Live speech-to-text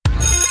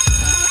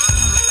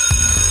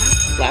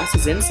Class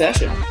is in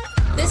session.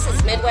 This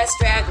is Midwest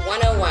Drag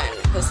 101,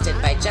 hosted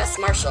by Jess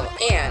Marshall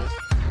and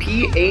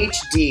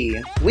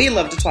PhD. We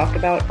love to talk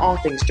about all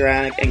things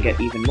drag and get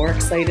even more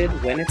excited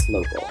when it's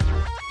local.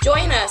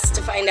 Join us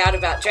to find out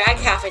about drag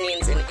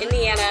happenings in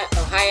Indiana,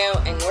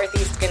 Ohio, and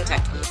Northeast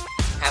Kentucky.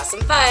 Have some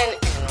fun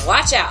and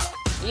watch out.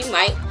 You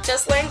might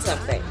just learn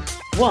something.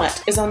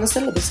 What is on the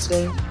syllabus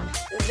today?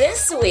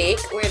 This week,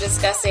 we're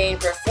discussing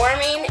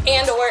performing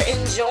and or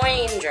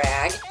enjoying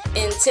drag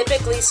in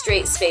typically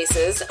straight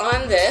spaces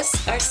on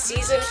this, our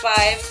Season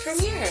 5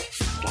 premiere.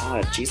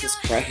 God, Jesus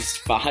Christ,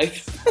 5?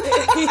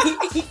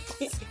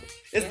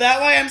 Is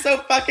that why I'm so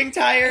fucking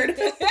tired?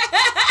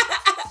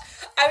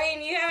 I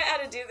mean, you haven't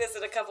had to do this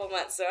in a couple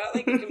months, so I don't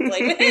think you can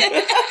blame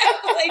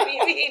blame me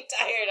being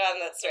tired on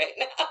this right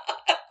now.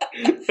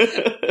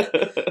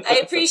 I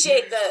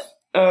appreciate the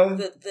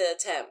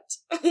attempt.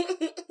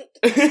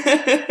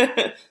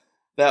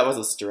 That was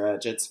a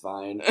stretch. It's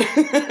fine.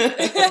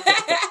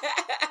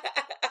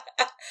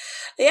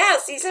 Yeah,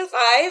 Season 5.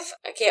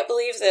 I can't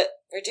believe that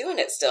we're doing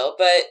it still,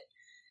 but it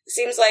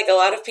seems like a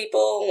lot of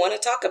people want to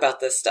talk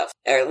about this stuff,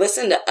 or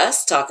listen to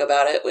us talk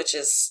about it, which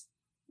is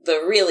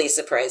the really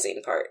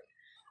surprising part.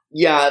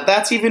 Yeah,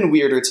 that's even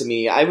weirder to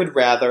me. I would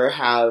rather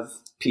have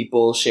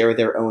people share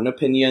their own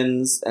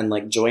opinions and,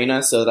 like, join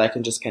us so that I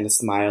can just kind of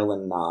smile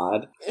and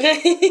nod.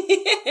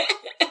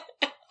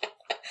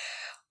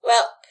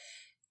 Well,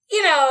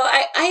 you know,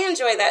 I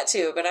enjoy that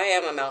too, but I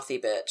am a mouthy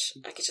bitch.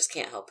 I just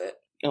can't help it.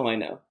 Oh, I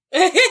know.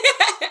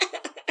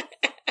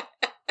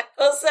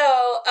 Well,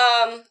 so,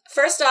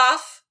 first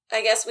off,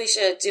 I guess we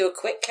should do a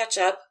quick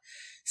catch-up.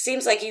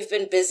 Seems like you've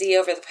been busy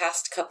over the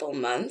past couple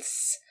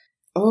months.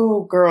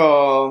 Oh,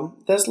 girl,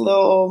 this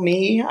little old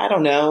me, I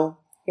don't know.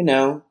 You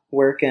know,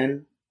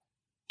 working,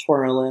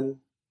 twirling,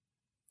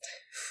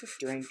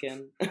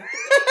 drinking.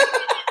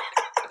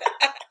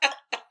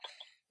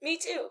 Me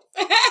too.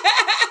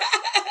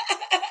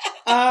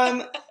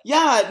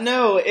 Yeah,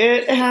 no,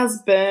 it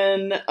has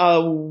been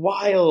a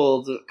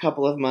wild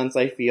couple of months,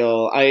 I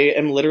feel. I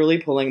am literally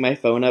pulling my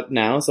phone up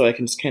now so I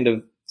can just kind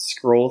of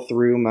scroll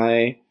through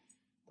the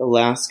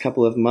last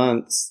couple of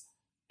months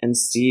and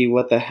see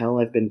what the hell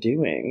I've been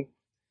doing.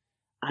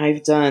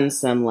 I've done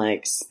some,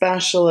 like,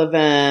 special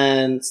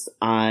events.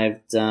 I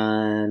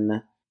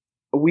think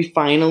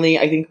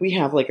we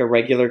have, like, a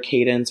regular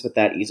cadence with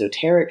that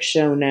esoteric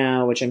show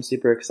now, which I'm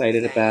super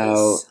excited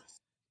about.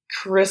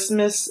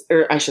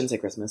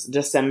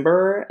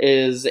 December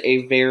is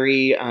a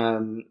very,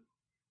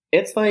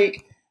 it's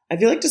like, I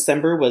feel like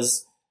December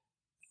was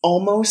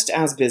almost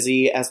as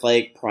busy as,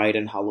 like, Pride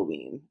and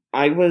Halloween.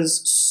 I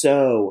was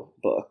so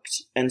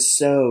booked and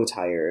so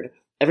tired.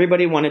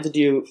 Everybody wanted to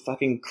do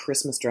fucking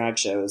Christmas drag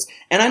shows.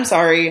 And I'm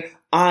sorry,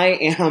 I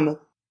am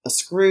a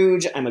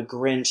Scrooge, I'm a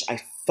Grinch, I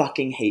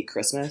fucking hate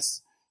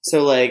Christmas.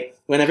 So, like,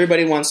 when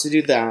everybody wants to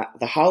do the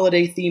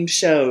holiday-themed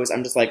shows,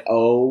 I'm just like,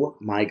 oh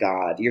my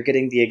god, you're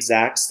getting the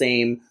exact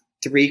same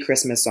 3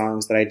 Christmas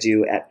songs that I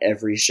do at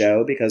every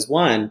show, because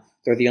 1,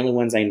 they're the only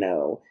ones I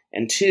know,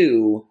 and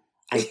 2,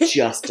 I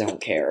just don't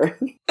care.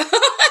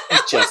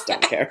 I just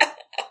don't care.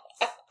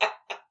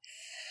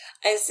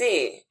 I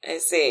see.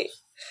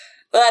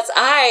 Well,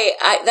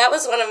 that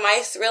was one of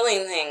my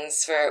thrilling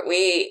things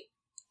we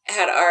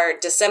had our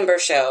December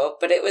show,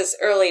 but it was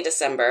early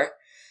December.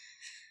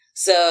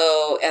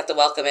 So at the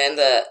Welcome Inn,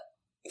 the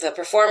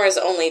performers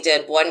only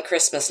did 1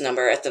 Christmas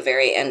number at the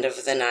very end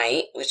of the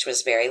night, which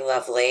was very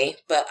lovely.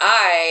 But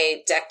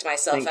I decked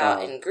myself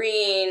out in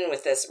green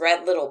with this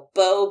red little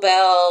bow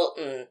belt,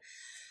 and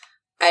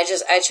I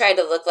tried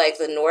to look like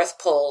the North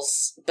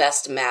Pole's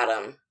best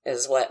madam,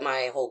 is what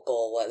my whole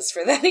goal was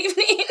for that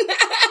evening.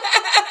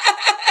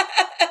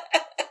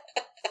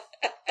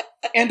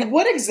 And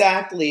what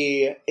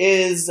exactly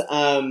does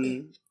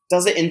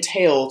it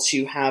entail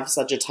to have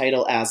such a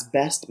title as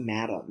Best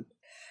Madam?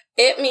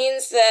 It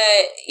means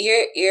that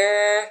your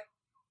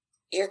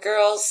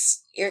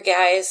girls, your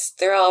guys,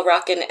 they're all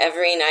rocking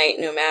every night,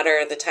 no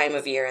matter the time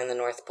of year in the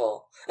North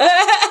Pole.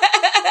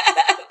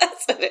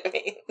 That's what it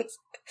means. It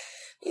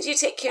means you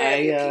take care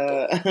of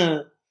your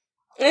people.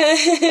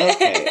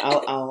 Okay,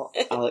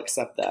 I'll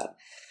accept that.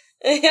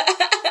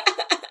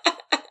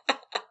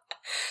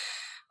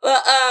 Well,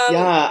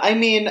 yeah, I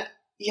mean,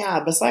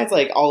 yeah, besides,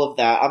 like, all of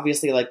that,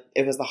 obviously, like,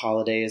 it was the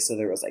holidays, so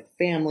there was, like,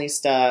 family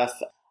stuff.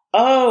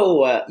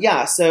 Oh,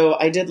 yeah, so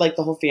I did, like,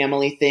 the whole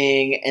family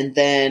thing, and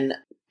then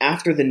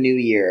after the new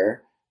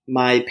year,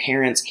 my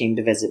parents came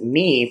to visit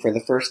me for the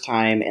first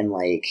time in,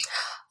 like,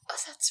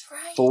 that's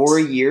right, 4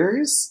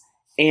 years,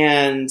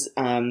 and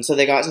so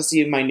they got to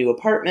see my new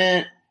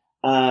apartment,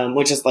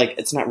 which is, like,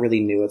 it's not really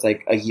new, it's,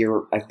 like, a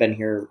year, I've been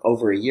here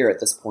over a year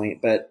at this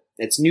point, but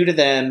it's new to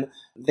them.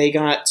 They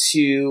got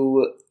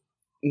to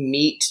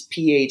meet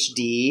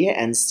PhD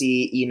and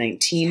see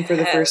E19 for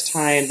the first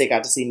time. They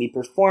got to see me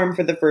perform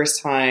for the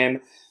first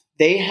time.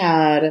 They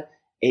had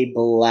a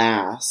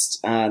blast.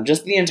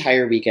 Just the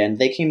entire weekend.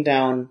 They came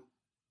down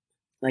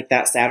like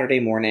that Saturday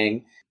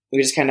morning.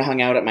 We just kind of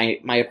hung out at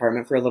my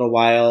apartment for a little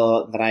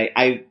while. That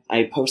I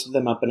posted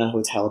them up in a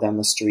hotel down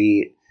the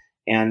street,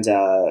 And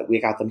we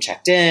got them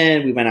checked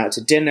in. We went out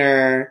to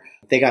dinner.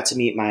 They got to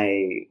meet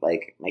my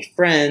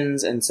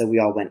friends, and so we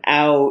all went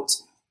out.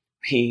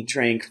 We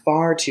drank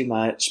far too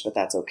much, but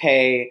that's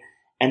okay.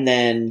 And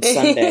then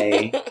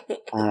Sunday,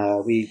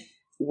 we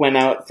went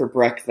out for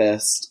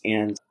breakfast,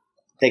 and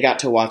they got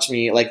to watch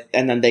me,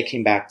 and then they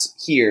came back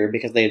here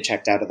because they had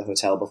checked out of the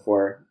hotel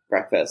before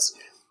breakfast.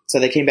 So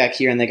they came back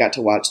here and they got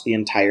to watch the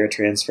entire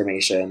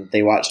transformation.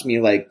 They watched me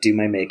do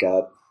my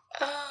makeup,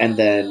 and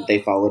then they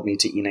followed me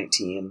to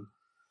E19.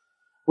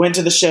 Went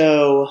to the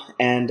show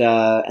and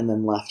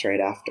then left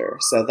right after.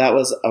 So that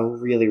was a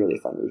really, really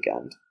fun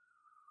weekend.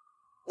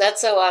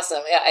 That's so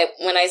awesome. Yeah,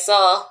 when I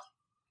saw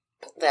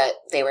that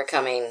they were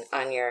coming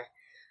on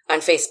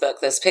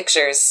Facebook, those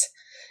pictures,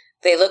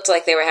 they looked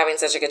like they were having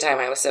such a good time.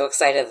 I was so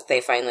excited that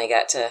they finally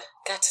got to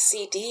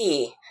see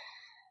Dee.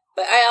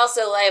 But I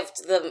also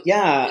loved the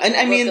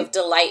look of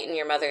delight in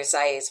your mother's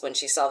eyes when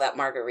she saw that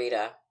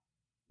margarita.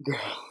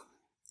 Girl.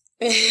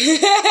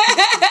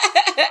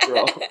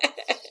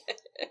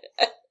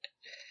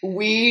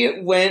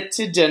 We went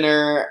to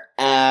dinner.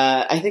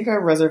 I think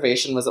our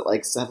reservation was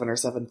at 7 or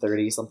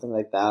 7:30, something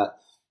like that.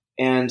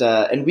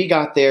 And we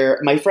got there.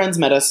 My friends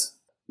met us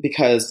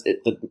because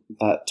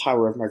the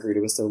tower of margarita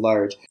was so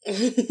large.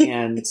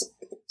 And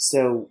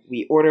so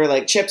we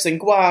order chips and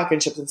guac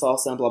and chips and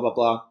salsa and blah, blah,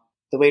 blah.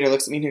 The waiter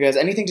looks at me and he goes,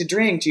 anything to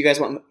drink? Do you guys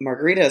want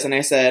margaritas? And I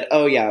said,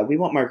 oh yeah, we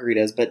want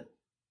margaritas, but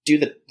do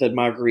the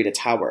margarita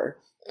tower.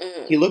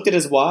 Mm. He looked at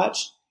his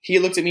watch. He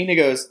looked at me and he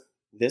goes,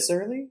 this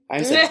early?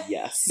 I said,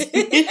 yes.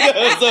 He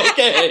goes,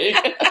 okay.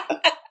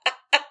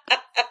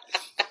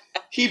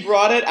 He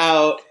brought it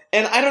out,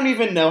 and I don't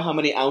even know how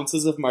many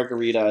ounces of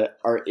margarita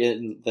are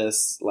in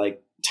this,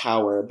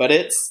 tower, but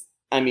it's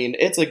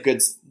a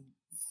good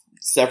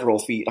several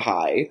feet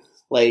high,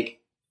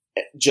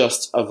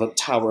 just of a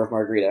tower of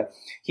margarita.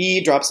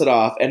 He drops it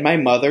off, and my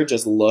mother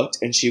just looked,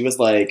 and she was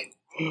like,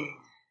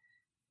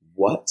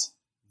 what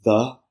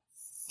the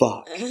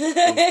fuck is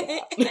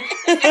that?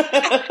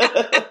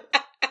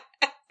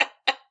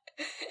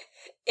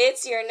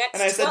 It's your next.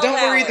 And I said, don't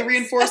worry, the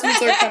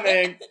reinforcements are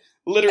coming.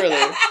 Literally.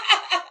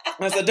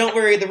 I said, don't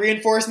worry, the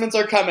reinforcements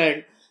are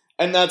coming.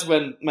 And that's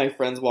when my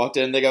friends walked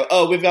in. They go,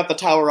 oh, we've got the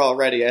tower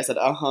already. I said,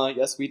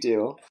 yes, we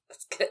do.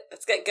 Let's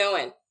get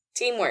going.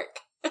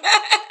 Teamwork.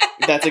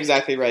 That's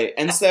exactly right.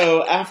 And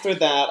so after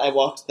that, I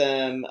walked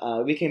them.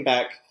 We came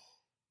back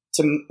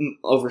to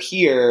over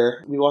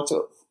here. We walked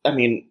to,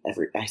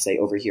 I say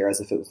over here as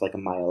if it was a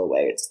mile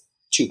away. It's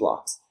 2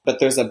 blocks. But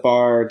there's a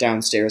bar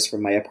downstairs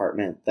from my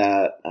apartment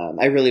that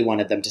I really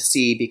wanted them to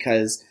see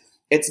because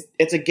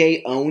it's a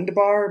gay-owned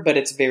bar, but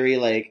it's very,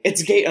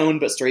 it's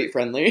gay-owned but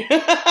straight-friendly.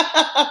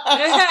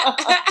 I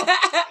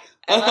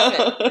love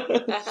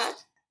it. Uh-huh.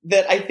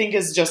 That I think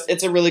is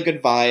it's a really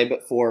good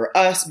vibe for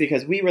us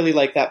because we really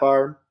like that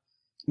bar.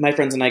 My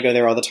friends and I go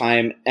there all the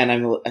time, and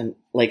I'm a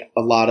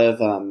lot of,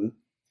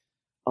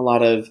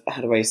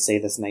 how do I say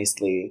this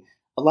nicely?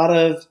 A lot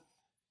of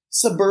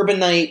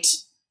suburbanite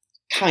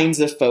kinds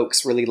of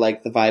folks really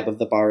like the vibe of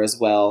the bar as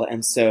well,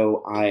 and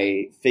so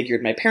I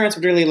figured my parents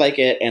would really like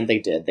it, and they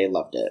did. They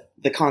loved it.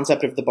 The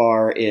concept of the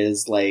bar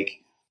is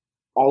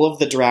all of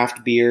the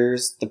draft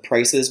beers, the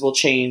prices will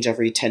change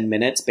every 10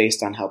 minutes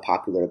based on how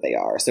popular they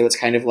are. So it's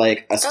kind of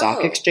like a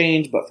stock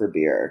exchange, but for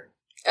beer.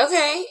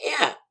 Okay,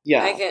 yeah.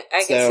 Yeah. I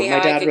can see how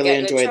my dad really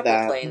enjoyed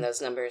that. Playing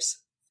those numbers.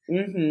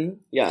 Mm-hmm.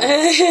 Yeah.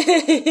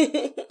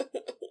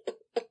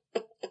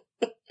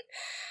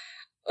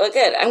 Well,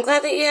 good. I'm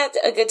glad that you had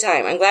a good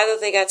time. I'm glad that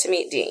they got to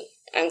meet Dee.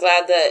 I'm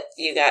glad that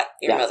you got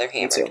your mother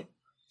hammered. Me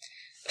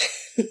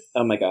too.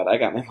 Oh my god, I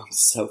got my mom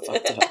so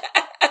fucked up.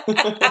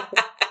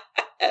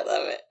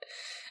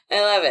 I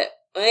love it.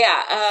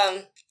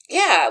 Well,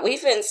 yeah,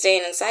 we've been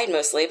staying inside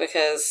mostly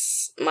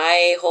because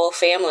my whole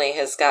family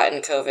has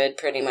gotten COVID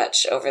pretty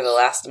much over the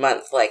last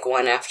month,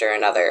 one after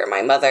another.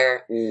 My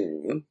mother,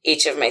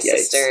 each of my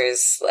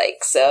sisters,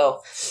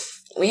 so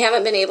we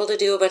haven't been able to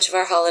do a bunch of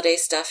our holiday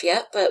stuff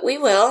yet, but we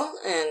will.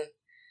 And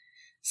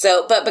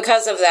so, but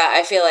because of that,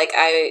 I feel like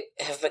I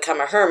have become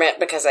a hermit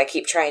because I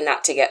keep trying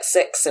not to get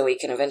sick so we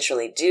can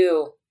eventually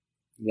do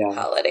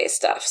holiday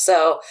stuff.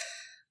 So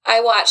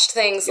I watched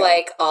things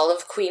like all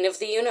of Queen of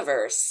the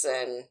Universe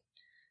and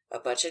a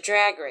bunch of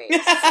Drag Race.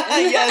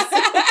 Yes.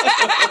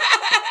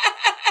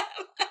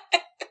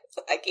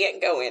 I can't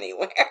go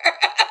anywhere.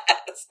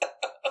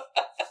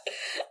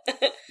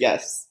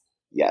 Yes.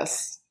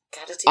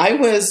 I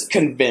was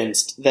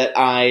convinced that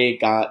I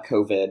got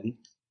COVID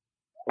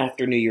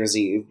after New Year's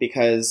Eve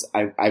because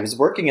I was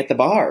working at the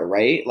bar,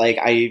 right?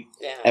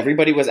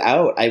 Everybody was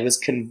out. I was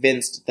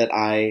convinced that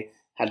I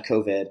had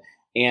COVID.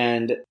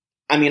 And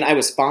I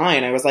was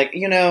fine. I was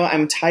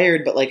I'm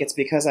tired, but it's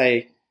because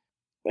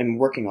I'm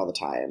working all the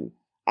time.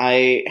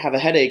 I have a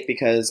headache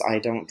because I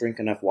don't drink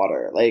enough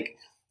water.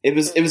 It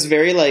was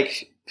very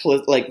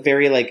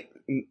very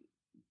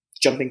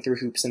jumping through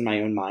hoops in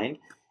my own mind.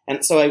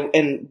 And so I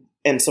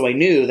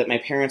knew that my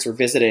parents were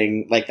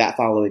visiting that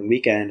following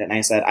weekend, and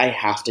I said I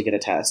have to get a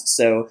test.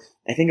 So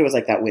I think it was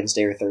that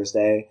Wednesday or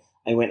Thursday.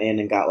 I went in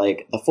and got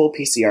like the full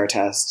PCR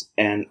test,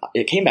 and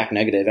it came back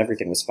negative.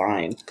 Everything was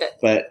fine. Good.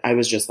 But I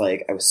was just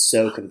like, I was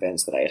so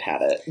convinced that I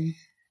had it.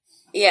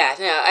 Yeah,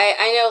 no,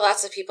 I know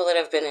lots of people that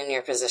have been in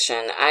your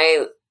position.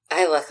 I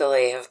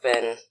luckily have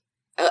been.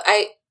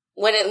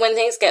 When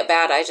things get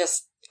bad, I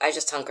just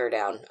hunker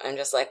down. I'm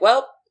just like,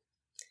 well,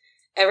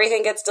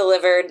 everything gets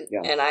delivered,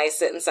 and I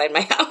sit inside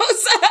my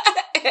house,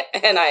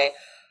 and I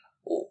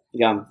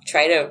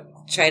try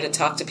to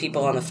talk to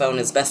people on the phone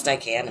as best I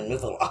can and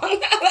move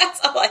along.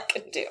 That's all I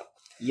can do.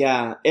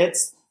 Yeah,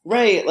 it's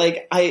right.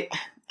 Like I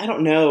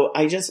don't know.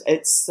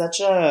 It's such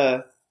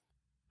a.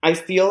 I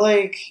feel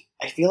like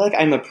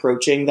I'm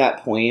approaching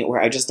that point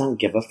where I just don't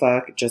give a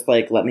fuck. Just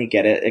like, let me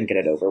get it and get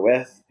it over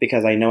with,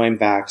 because I know I'm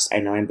vaxxed. I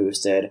know I'm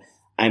boosted.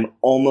 I'm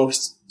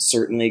almost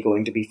certainly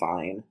going to be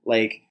fine.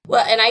 Like,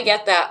 well, and I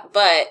get that,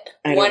 but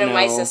one of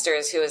my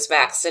sisters who is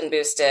vaxxed and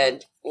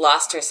boosted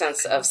lost her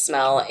sense of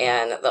smell,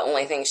 and the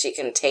only thing she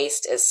can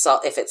taste is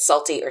salt, if it's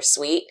salty or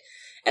sweet,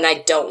 and I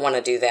don't want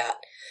to do that.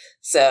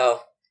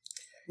 So,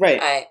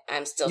 right,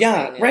 I'm still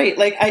trying to... right.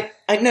 Like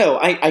I know,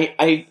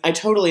 I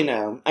totally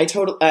know. I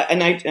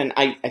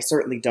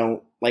certainly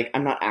don't, like,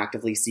 I'm not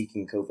actively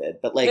seeking COVID,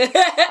 but like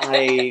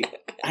I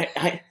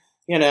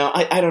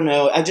don't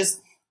know.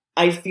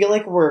 I feel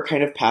like we're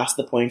kind of past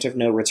the point of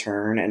no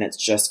return, and it's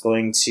just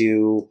going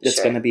to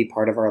be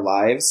part of our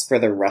lives for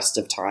the rest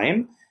of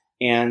time.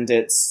 And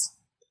it's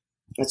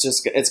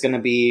going to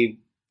be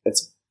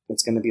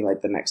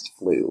like the next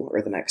flu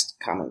or the next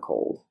common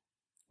cold,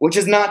 which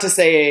is not to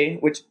say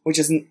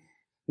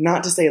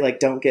like,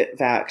 don't get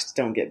vaxxed,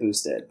 don't get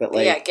boosted, but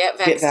like, get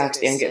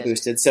vaxxed and get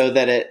boosted so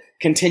that it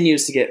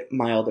continues to get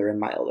milder and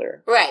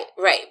milder. Right.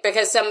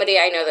 Because somebody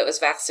I know that was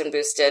vaxxed and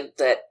boosted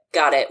that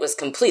got it was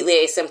completely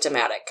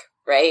asymptomatic,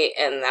 right?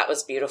 And that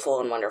was beautiful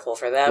and wonderful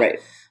for them. Right.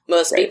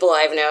 Most people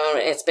I've known,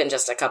 it's been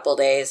just a couple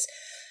days.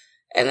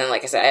 And then,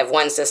 like I said, I have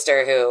one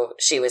sister who,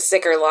 she was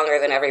sicker longer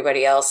than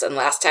everybody else. And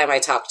last time I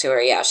talked to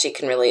her, she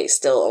can really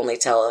still only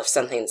tell if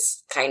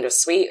something's kind of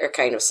sweet or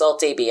kind of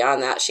salty.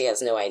 Beyond that, she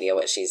has no idea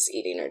what she's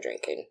eating or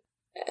drinking.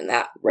 And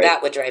that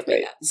would drive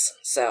me nuts.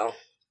 So.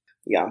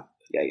 Yeah.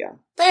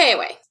 But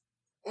anyway,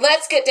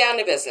 let's get down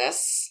to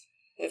business.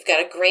 We've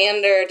got a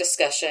grander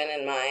discussion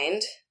in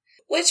mind,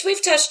 which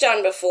we've touched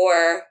on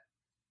before,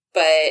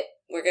 but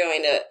we're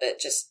going to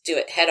just do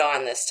it head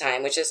on this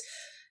time, which is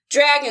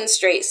drag and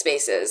straight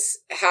spaces.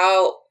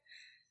 How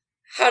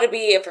to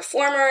be a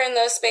performer in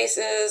those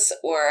spaces,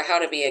 or how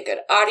to be a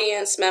good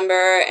audience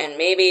member, and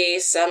maybe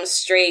some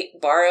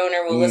straight bar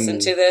owner will listen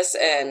to this,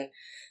 and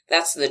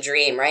that's the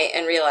dream, right?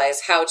 And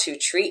realize how to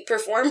treat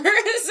performers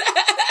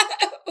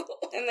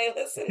when they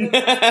listen to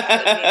this.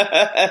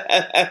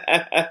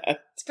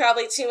 It's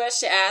probably too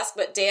much to ask,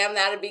 but damn,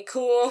 that'd be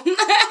cool.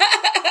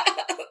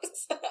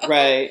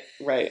 Right.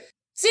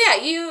 So yeah,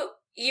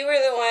 you were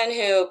the one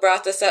who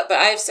brought this up, but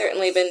I've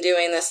certainly been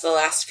doing this the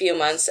last few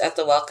months at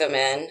the Welcome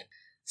Inn.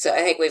 So I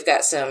think we've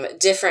got some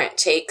different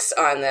takes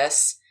on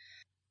this.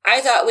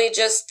 I thought we'd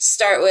just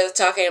start with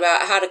talking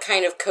about how to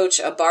kind of coach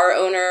a bar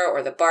owner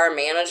or the bar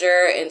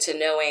manager into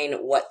knowing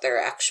what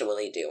they're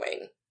actually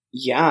doing.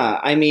 Yeah,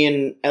 I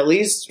mean, at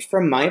least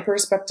from my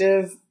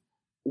perspective,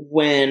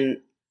 the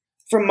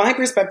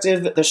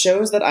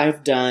shows that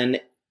I've done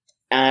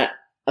at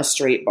a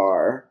straight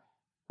bar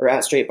or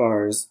at straight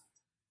bars,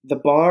 the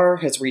bar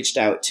has reached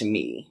out to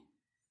me,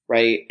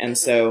 right? And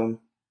so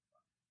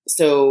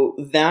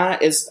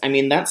that is, I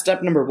mean, that's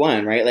step number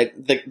one, right? Like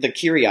the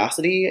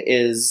curiosity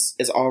is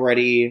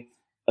already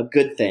a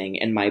good thing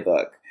in my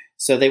book.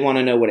 So they want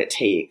to know what it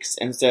takes.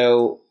 And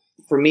so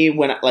for me,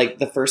 when like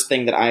the first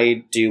thing that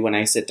I do when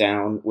I sit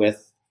down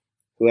with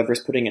whoever's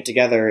putting it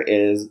together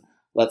is,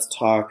 let's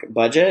talk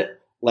budget,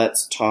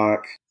 let's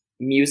talk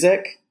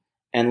music,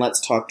 and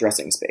let's talk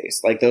dressing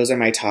space. Like, those are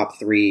my top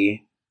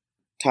three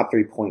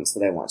points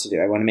that I want to do.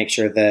 I want to make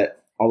sure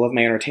that all of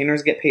my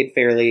entertainers get paid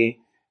fairly,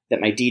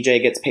 that my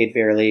DJ gets paid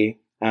fairly,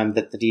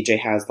 that the DJ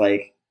has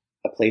like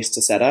a place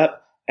to set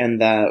up, and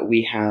that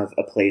we have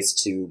a place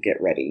to get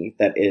ready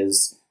that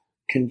is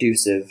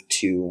conducive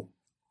to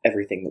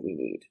everything that we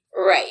need.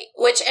 Right.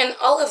 And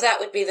all of that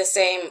would be the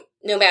same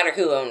no matter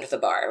who owned the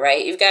bar,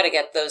 right? You've got to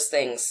get those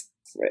things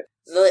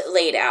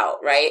laid out,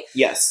 right?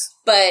 Yes.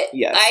 But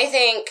yes. I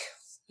think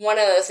one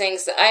of the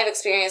things that I've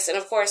experienced, and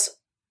of course,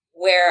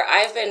 where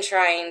I've been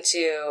trying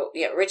to,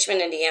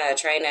 Richmond, Indiana,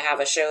 trying to have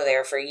a show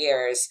there for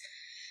years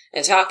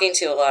and talking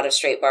to a lot of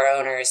straight bar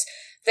owners,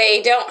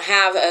 they don't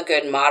have a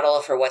good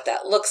model for what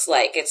that looks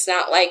like. It's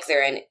not like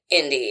they're in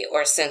Indy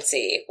or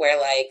Cincy where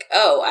like,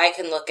 oh, I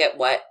can look at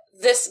what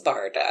this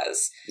bar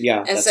does.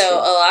 Yeah. And so true.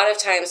 A lot of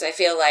times I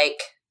feel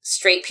like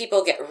straight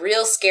people get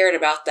real scared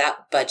about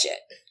that budget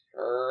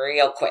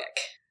real quick.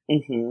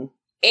 Mm-hmm.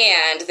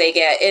 And they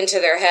get into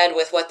their head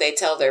with what they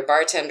tell their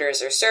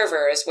bartenders or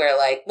servers where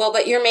like, well,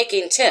 but you're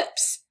making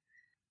tips.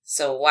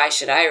 So why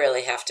should I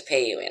really have to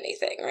pay you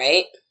anything,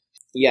 right?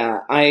 Yeah,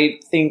 I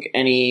think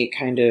any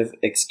kind of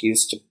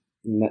excuse to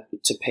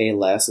pay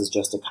less is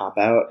just a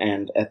cop-out,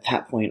 and at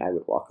that point I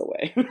would walk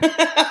away.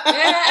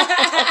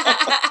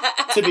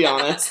 to be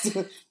honest.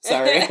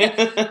 Sorry.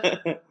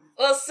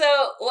 Well,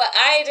 so what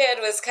I did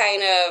was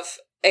kind of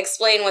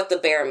explain what the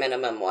bare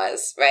minimum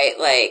was, right?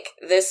 Like,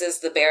 this is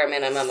the bare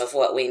minimum of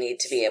what we need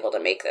to be able to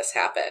make this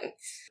happen.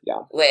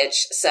 Yeah.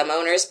 Which some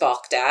owners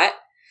balked at.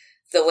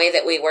 The way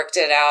that we worked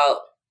it out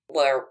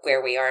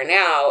where we are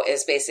now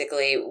is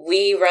basically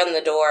we run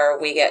the door,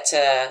 we get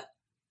to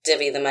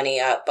divvy the money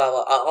up, blah,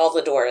 blah, all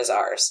the door is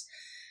ours.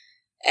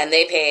 And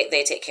they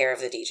take care of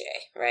the DJ,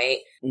 right?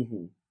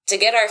 Mm-hmm. To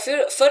get our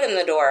foot in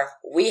the door,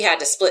 we had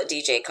to split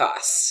DJ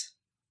costs,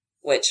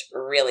 which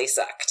really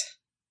sucked.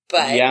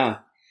 But yeah.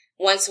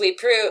 once we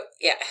proved,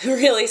 it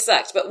really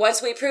sucked. But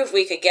once we proved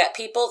we could get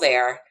people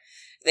there,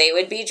 they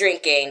would be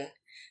drinking,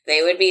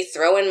 they would be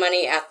throwing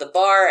money at the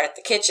bar, at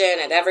the kitchen,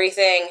 at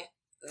everything,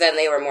 then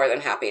they were more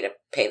than happy to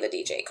pay the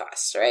DJ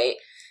costs, right?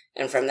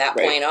 And from that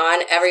point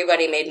on,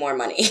 everybody made more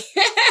money.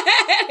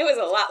 It was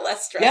a lot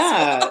less stressful.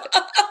 Yeah,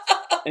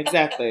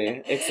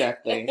 exactly.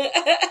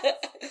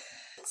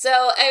 So,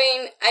 I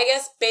mean, I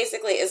guess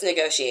basically is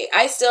negotiate.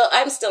 I'm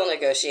still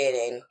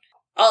negotiating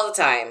all the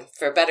time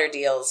for better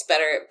deals,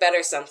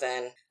 better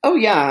something. Oh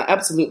yeah,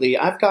 absolutely.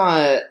 I've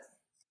got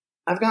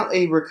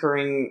a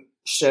recurring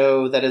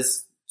show that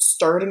is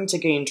starting to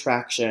gain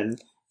traction,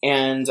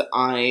 and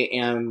I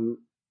am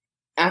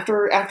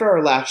after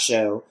our last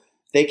show,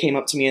 they came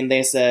up to me and they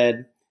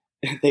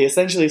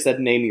essentially said,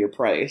 name your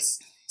price.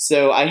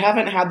 So I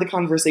haven't had the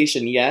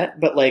conversation yet,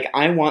 but like,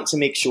 I want to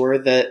make sure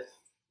that,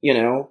 you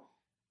know,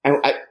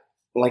 I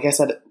like I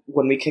said,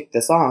 when we kick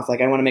this off,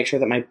 like I want to make sure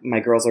that my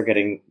girls are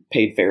getting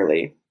paid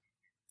fairly.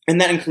 And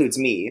that includes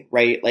me,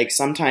 right? Like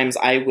sometimes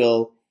I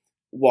will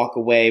walk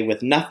away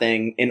with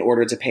nothing in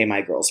order to pay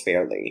my girls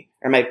fairly,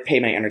 or pay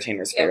my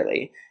entertainers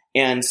fairly.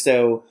 And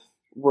so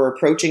we're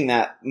approaching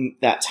that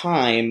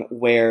time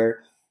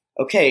where,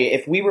 okay,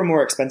 if we were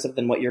more expensive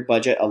than what your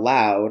budget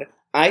allowed,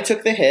 I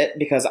took the hit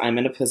because I'm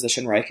in a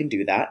position where I can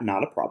do that,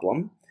 not a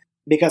problem.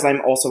 Because I'm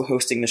also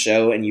hosting the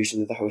show, and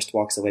usually the host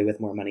walks away with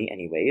more money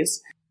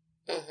anyways.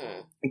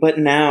 Mm-hmm. But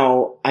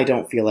now I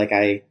don't feel like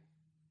I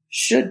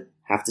should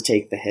have to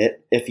take the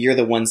hit if you're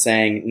the one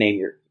saying name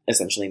your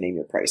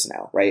price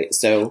now, right?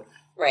 So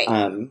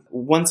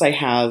once I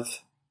have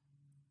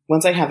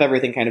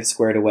everything kind of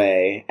squared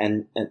away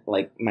and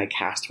like my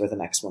cast for the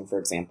next one, for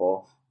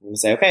example, I'm going to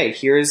say, okay,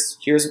 here's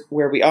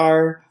where we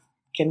are.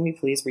 Can we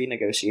please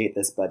renegotiate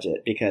this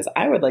budget? Because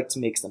I would like to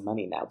make some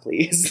money now,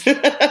 please.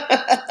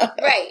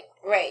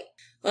 Right.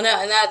 Well,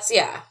 no, and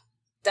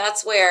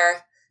that's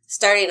where,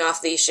 starting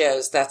off these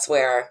shows, that's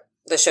where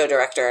the show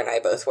director and I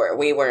both were.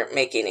 We weren't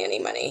making any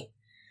money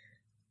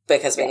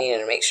because we needed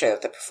to make sure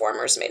that the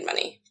performers made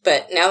money.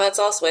 But now that's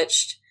all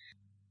switched.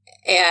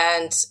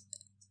 And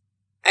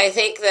I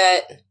think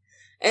that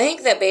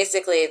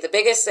basically the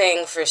biggest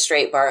thing for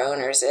straight bar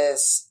owners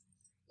is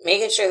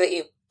making sure that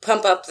you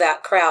pump up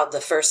that crowd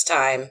the first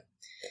time.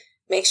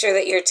 Make sure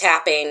that you're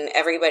tapping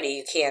everybody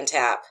you can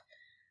tap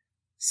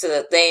so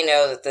that they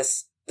know that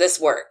this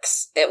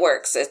works. It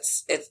works.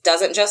 It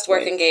doesn't just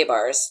work in gay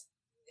bars.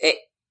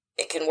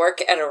 It can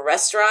work at a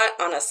restaurant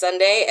on a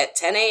Sunday at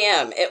 10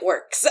 a.m. It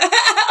works.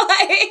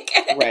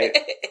 Right.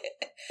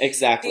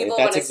 Exactly.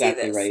 That's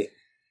exactly right.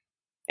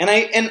 And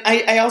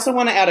I also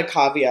want to add a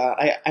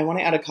caveat. I want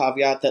to add a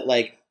caveat that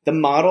like the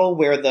model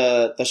where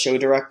the show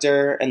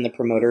director and the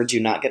promoter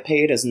do not get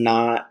paid is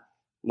not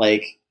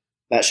like,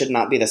 that should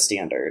not be the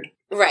standard.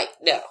 Right.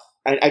 No.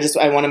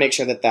 I want to make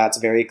sure that that's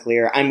very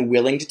clear. I'm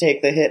willing to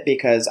take the hit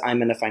because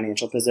I'm in a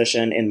financial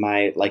position in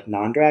my like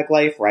non-drag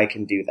life where I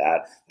can do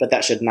that, but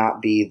that should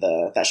not be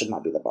the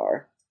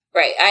bar.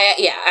 Right.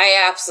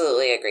 I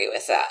absolutely agree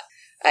with that.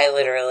 I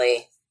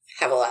literally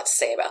have a lot to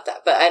say about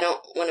that, but I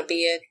don't want to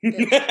be a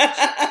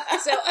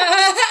so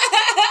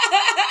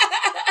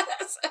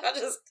I'll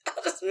just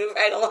move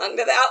right along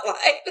to the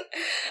outline.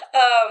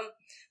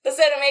 But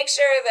so to make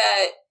sure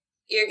that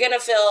you're gonna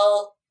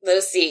fill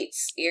those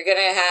seats, you're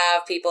gonna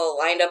have people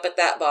lined up at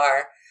that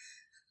bar,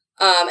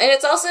 and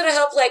it's also to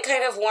help like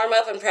kind of warm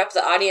up and prep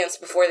the audience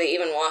before they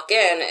even walk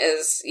in.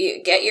 Is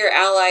you get your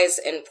allies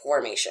in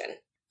formation.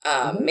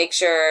 Make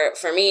sure.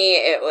 For me,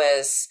 it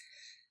was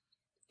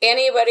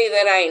anybody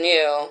that I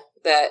knew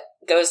that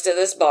goes to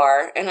this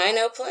bar, and I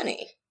know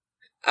plenty.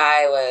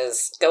 I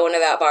was going to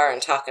that bar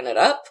and talking it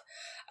up.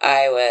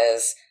 I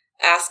was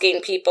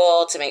asking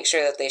people to make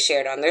sure that they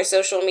shared on their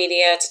social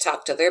media, to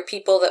talk to their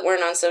people that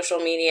weren't on social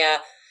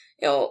media.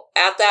 You know,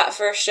 at that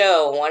first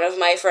show, one of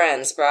my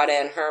friends brought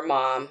in her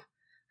mom,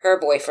 her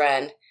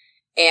boyfriend,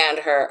 and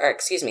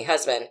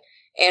husband,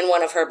 and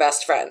one of her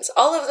best friends.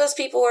 All of those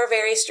people were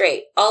very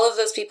straight. All of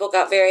those people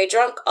got very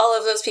drunk. All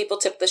of those people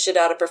tipped the shit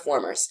out of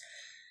performers.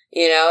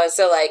 You know, and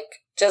so like,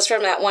 just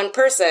from that one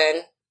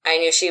person, I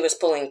knew she was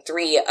pulling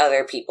 3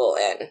 other people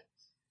in.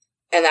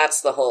 And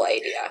that's the whole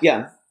idea.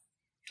 Yeah,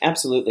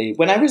 absolutely.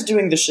 When I was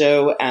doing the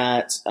show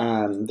at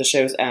the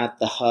shows at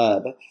the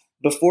Hub,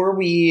 before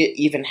we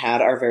even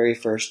had our very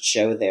first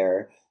show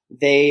there,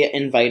 they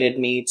invited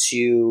me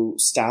to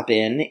stop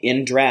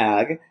in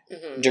drag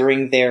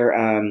during their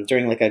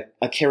during like a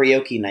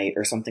karaoke night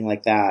or something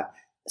like that.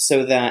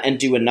 so that, and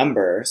do a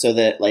number so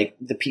that like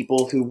the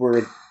people who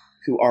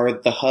are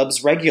the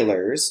hub's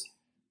regulars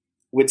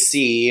would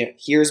see,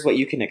 here's what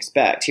you can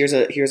expect. Here's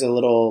a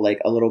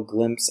little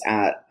glimpse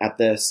at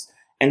this.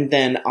 And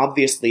then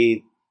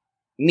obviously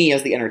me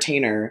as the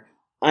entertainer,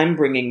 I'm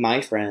bringing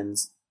my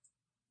friends,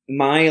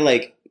 my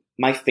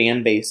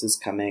fan base is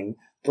coming.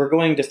 We're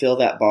going to fill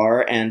that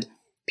bar, and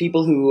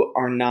people who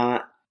are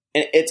not,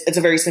 it's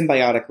a very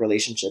symbiotic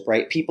relationship,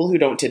 right? People who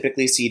don't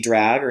typically see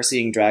drag are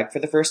seeing drag for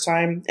the first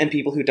time, and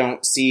people who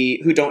don't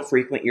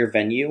frequent your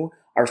venue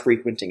are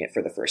frequenting it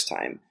for the first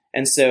time.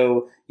 And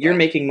so you're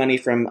making money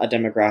from a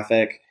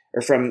demographic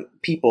or from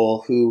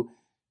people who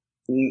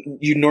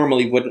you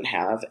normally wouldn't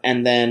have.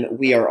 And then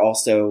we are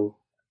also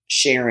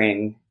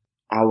sharing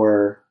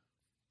our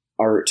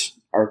art,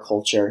 our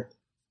culture.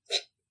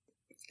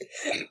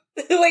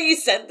 The way you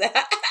said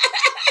that.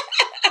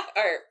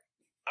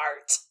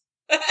 Art.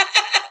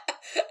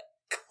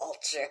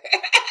 Culture.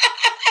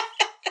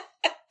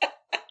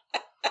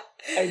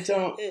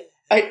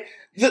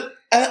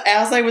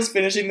 As I was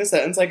finishing the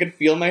sentence, I could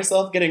feel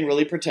myself getting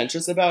really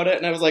pretentious about it,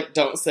 and I was like,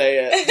 don't say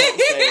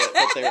it,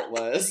 but there it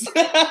was.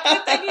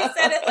 But then you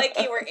said it like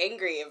you were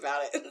angry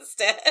about it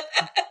instead.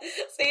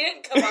 So you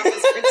didn't come off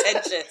as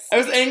pretentious. I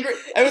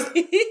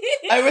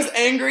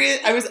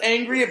was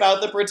angry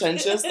about the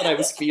pretentious that I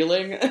was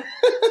feeling.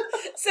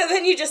 So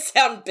then you just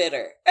sound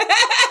bitter.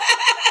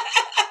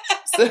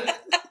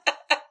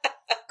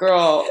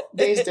 Girl,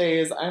 these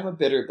days, I'm a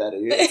bitter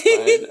Betty.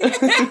 It's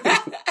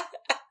fine.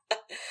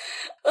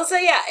 Well, so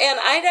yeah, and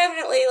I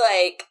definitely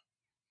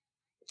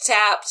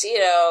tapped,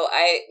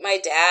 my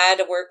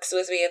dad works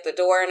with me at the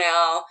door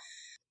now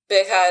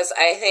because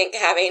I think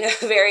having a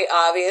very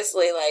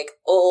obviously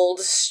old,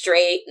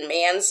 straight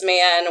man's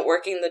man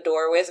working the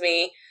door with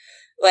me,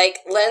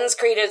 lends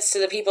credence to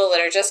the people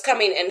that are just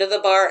coming into the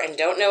bar and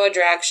don't know a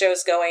drag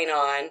show's going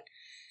on.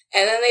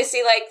 And then they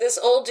see, this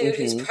old dude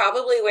who's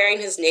probably wearing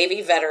his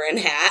Navy veteran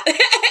hat and,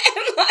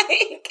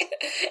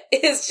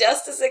 is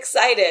just as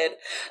excited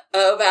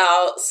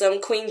about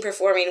some queen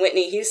performing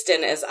Whitney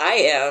Houston as I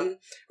am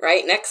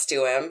right next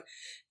to him.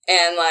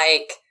 And,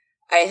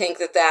 I think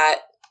that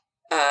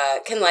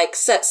can,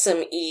 set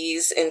some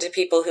ease into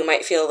people who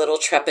might feel a little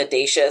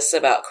trepidatious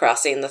about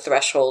crossing the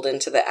threshold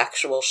into the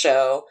actual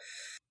show.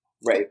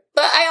 Right.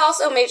 But I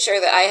also made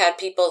sure that I had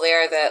people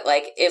there that,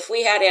 if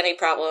we had any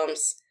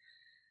problems,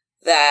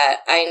 that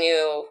I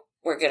knew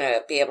were going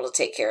to be able to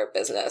take care of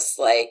business,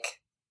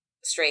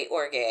 straight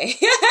or gay.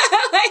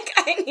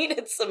 I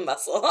needed some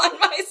muscle on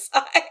my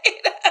side.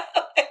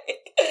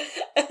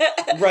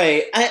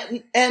 Right.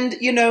 And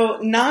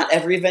not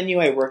every venue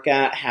I work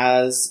at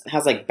has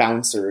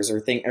bouncers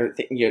or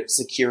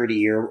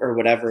security or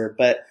whatever,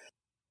 but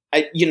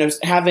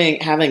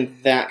having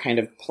that kind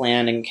of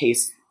plan in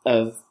case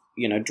of,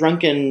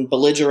 drunken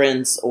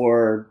belligerents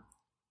or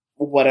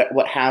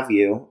what have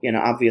you,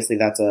 obviously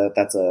that's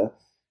a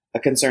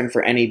concern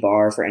for any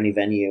bar, for any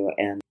venue.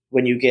 And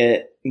when you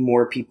get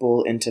more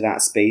people into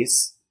that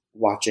space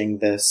watching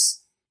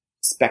this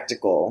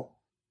spectacle,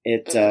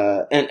 and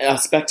a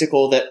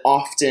spectacle that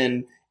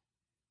often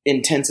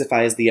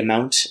intensifies the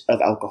amount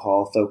of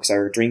alcohol folks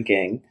are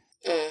drinking.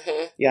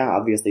 Mm-hmm. Yeah,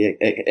 obviously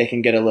it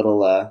can get a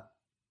little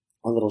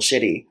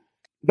shitty.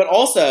 But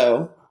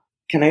also,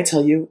 can I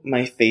tell you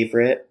my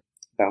favorite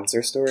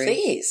bouncer story?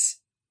 Please.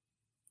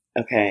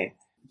 Okay.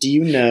 Do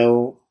you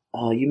know,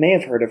 you may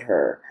have heard of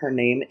her. Her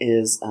name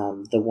is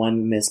the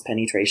one Miss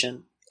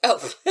Penetration.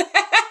 Oh.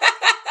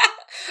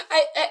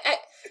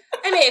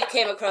 I may have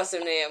came across her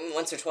name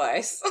once or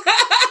twice.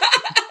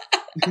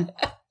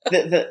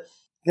 The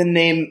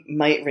name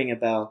might ring a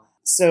bell.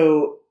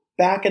 So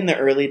back in the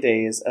early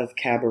days of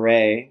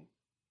Cabaret,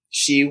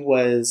 she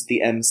was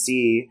the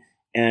MC,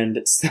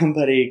 and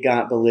somebody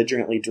got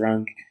belligerently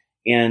drunk,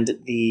 and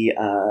the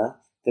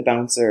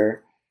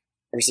bouncer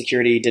or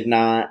security did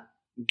not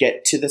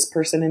get to this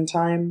person in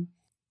time,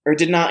 or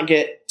did not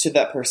get to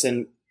that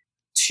person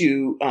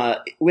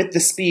with the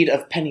speed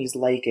of Penny's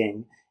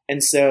liking.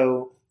 And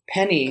so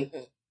Penny,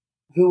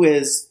 who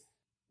is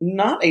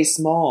not a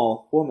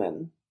small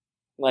woman,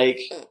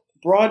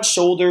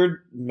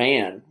 broad-shouldered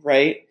man,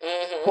 right?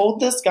 Mm-hmm. Pulled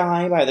this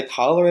guy by the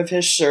collar of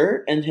his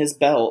shirt and his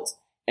belt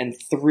and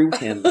threw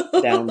him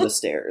down the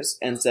stairs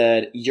and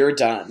said, "You're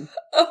done."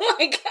 Oh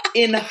my God.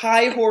 In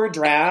high whore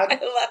drag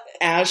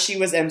as she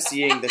was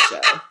emceeing the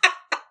show.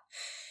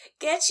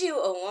 Get you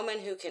a woman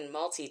who can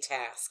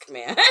multitask,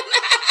 man.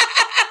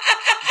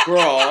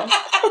 Girl.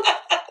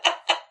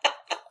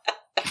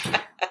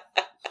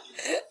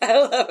 I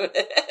love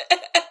it.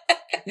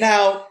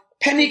 Now,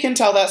 Penny can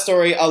tell that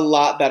story a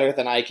lot better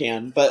than I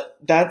can, but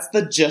that's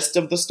the gist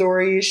of the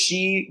story.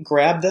 She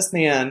grabbed this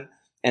man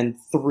and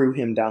threw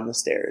him down the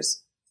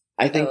stairs.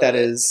 I think that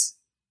is...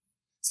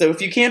 So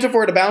if you can't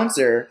afford a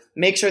bouncer,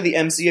 make sure the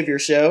MC of your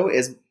show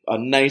is a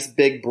nice,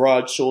 big,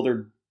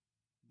 broad-shouldered,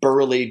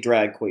 burly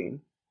drag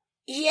queen.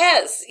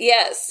 Yes.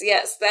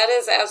 That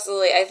is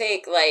absolutely, I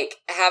think,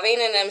 having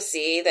an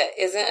MC that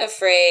isn't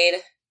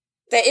afraid,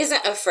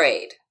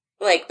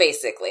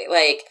 basically,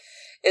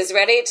 is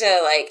ready to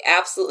like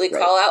absolutely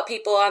Right. call out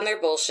people on their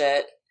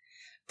bullshit,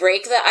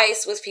 break the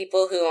ice with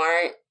people who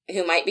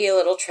might be a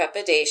little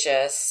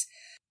trepidatious,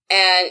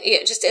 and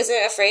it just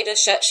isn't afraid to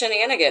shut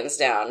shenanigans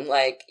down.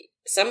 Like,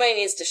 somebody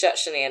needs to shut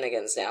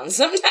shenanigans down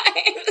sometimes.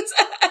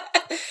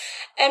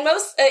 And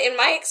in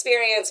my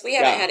experience, we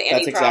haven't had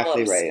any that's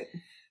problems. exactly right.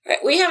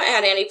 Right. We haven't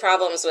had any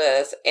problems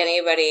with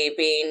anybody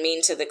being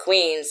mean to the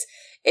queens.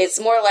 It's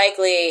more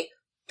likely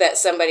that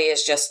somebody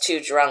is just too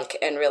drunk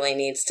and really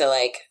needs to,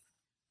 like,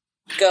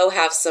 go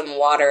have some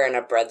water and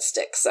a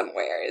breadstick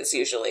somewhere is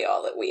usually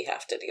all that we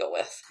have to deal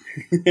with.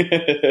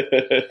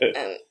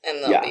 And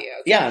they'll be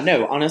okay. Yeah,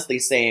 no, honestly,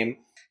 same.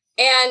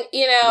 And,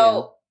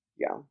 Yeah.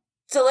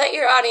 to let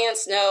your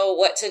audience know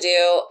what to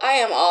do, I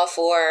am all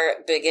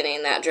for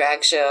beginning that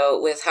drag show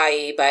with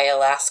Hawaii by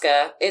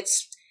Alaska.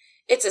 It's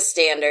a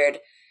standard.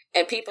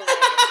 And people start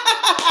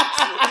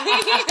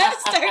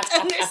to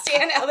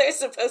understand how they're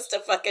supposed to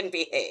fucking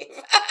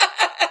behave.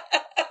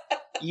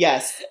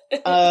 Yes.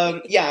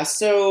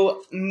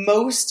 So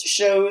most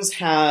shows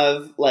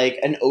have like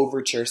an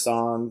overture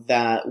song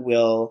that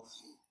will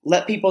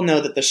let people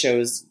know that the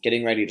show's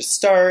getting ready to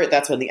start.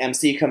 That's when the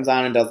MC comes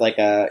on and does like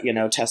a,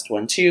 test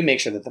 1, 2, make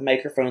sure that the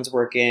microphone's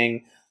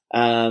working,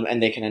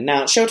 and they can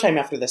announce showtime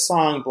after the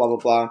song, blah, blah,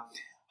 blah.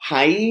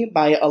 Hawaii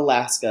by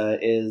Alaska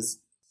is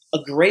a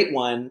great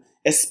one,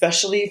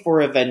 especially for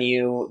a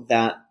venue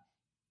that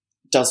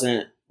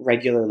doesn't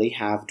regularly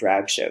have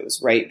drag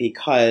shows, right?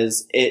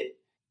 Because it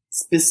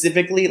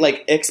specifically,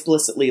 like,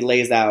 explicitly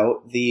lays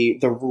out the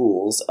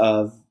rules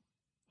of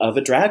a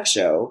drag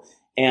show.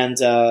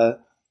 And, I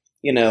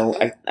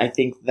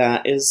think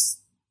it's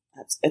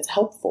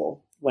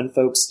helpful when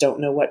folks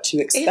don't know what to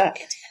expect.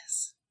 It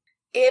is.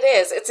 It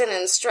is. It's an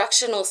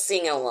instructional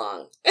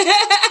sing-along.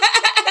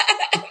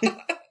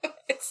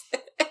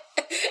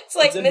 It's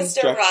like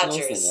Mr.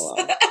 Rogers.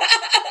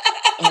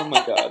 Oh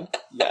my god,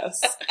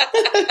 yes.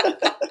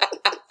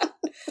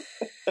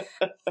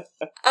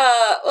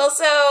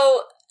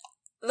 So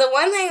the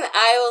one thing that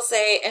I will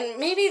say, and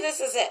maybe this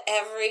is at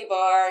every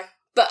bar,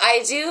 but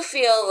I do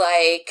feel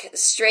like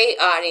straight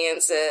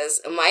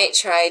audiences might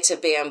try to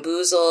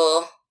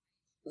bamboozle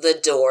the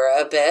door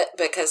a bit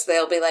because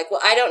they'll be like,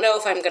 well, I don't know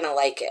if I'm going to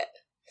like it.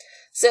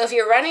 So if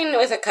you're running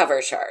with a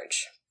cover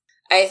charge,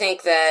 I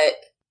think that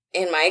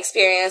in my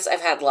experience,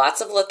 I've had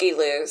lots of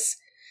looky-loos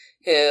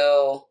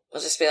who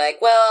will just be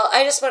like, well,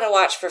 I just want to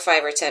watch for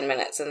 5 or 10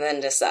 minutes and then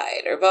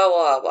decide, or blah,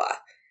 blah, blah.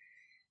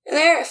 And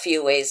there are a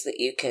few ways that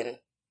you can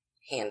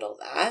handle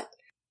that.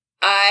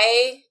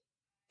 I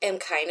am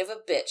kind of a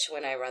bitch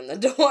when I run the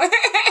door.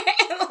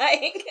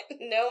 Like,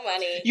 no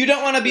money. You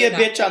don't want to be a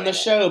bitch on the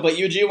show, but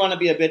you do want to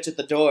be a bitch at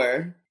the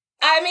door.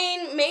 I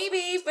mean,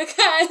 maybe because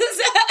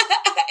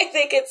I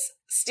think it's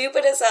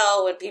stupid as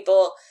hell when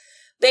people,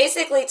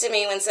 basically to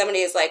me, when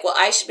somebody is like, well,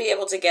 I should be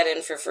able to get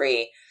in for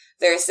free,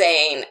 they're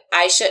saying,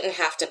 I shouldn't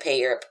have to pay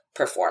your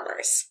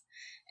performers.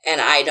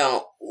 And I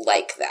don't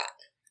like that.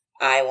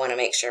 I want to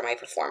make sure my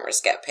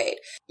performers get paid.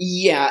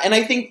 Yeah, and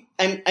I think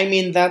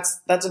that's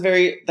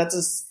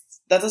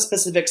a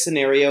specific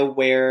scenario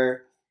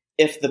where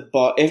if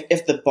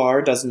the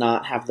bar does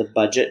not have the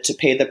budget to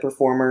pay the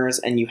performers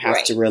and you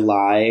have to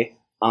rely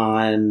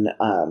on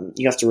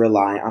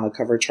a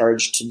cover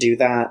charge to do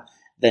that,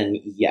 then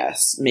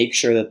yes, make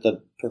sure that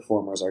the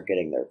performers are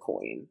getting their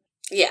coin.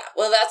 Yeah,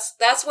 well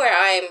that's where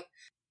I'm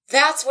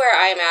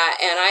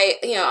at, and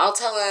I'll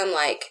tell them,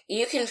 like,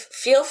 you can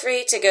feel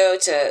free to go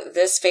to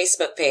this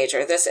Facebook page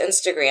or this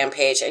Instagram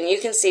page and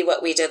you can see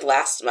what we did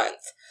last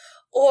month.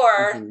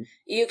 Or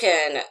you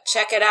can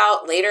check it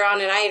out later on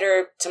tonight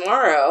or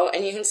tomorrow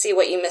and you can see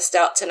what you missed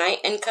out tonight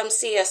and come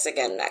see us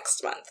again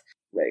next month.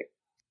 Right.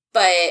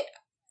 But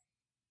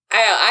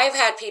I've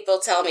had people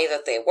tell me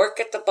that they work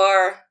at the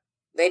bar.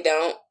 They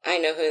don't. I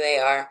know who they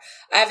are.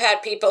 I've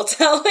had people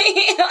tell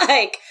me,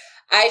 like,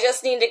 I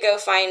just need to go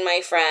find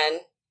my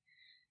friend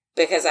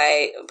because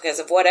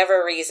of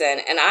whatever reason.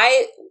 And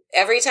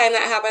every time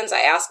that happens, I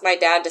ask my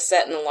dad to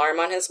set an alarm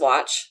on his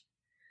watch.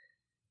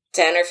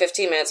 10 or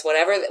 15 minutes,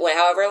 however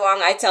long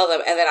I tell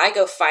them, and then I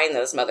go find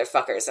those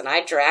motherfuckers and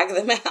I drag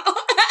them out.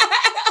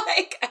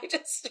 Like, I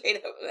just straight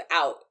up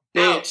out.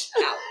 Bitch.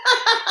 Out.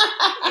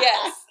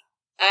 Yes.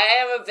 I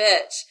am a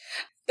bitch.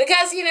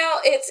 Because,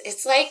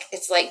 it's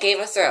like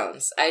Game of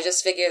Thrones. I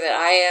just figure that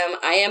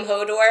I am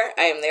Hodor.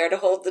 I am there to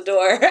hold the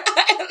door.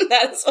 And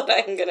that's what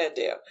I'm going to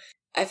do.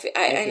 I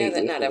know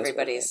that not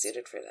everybody is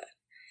suited for that.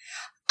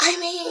 I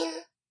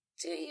mean,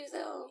 do you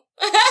though?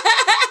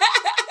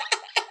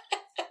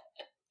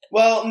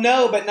 Well,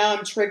 no, but now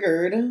I'm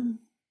triggered.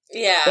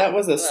 Yeah. That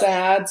was a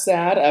sad,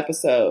 sad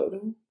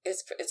episode.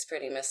 It's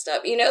pretty messed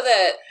up. You know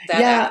that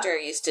actor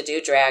used to do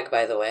drag,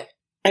 by the way.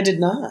 I did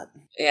not.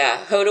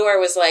 Yeah, Hodor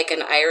was like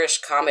an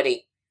Irish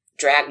comedy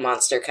drag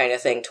monster kind of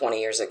thing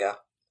 20 years ago.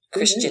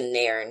 Christian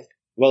Nairn.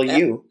 Well,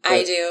 you.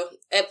 I do,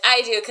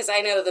 because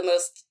I know the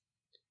most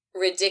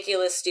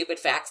ridiculous, stupid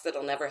facts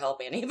that'll never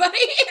help anybody.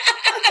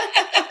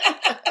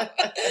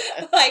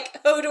 Like,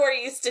 Hodor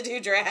used to do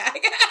drag.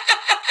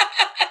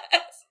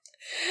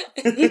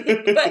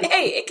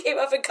 hey, it came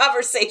up in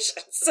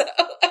conversation, so.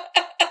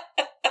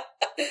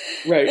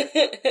 Right.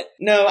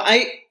 No,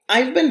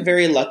 I've been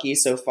very lucky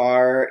so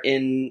far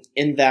in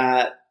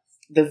that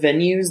the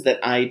venues that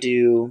I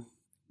do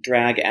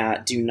drag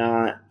at do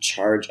not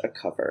charge a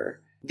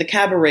cover. The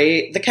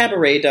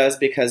cabaret does,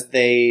 because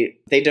they're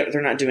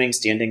not doing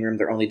standing room,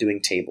 they're only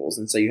doing tables,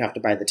 and so you have to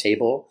buy the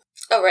table.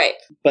 Oh, right.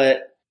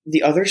 But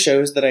the other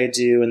shows that I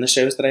do and the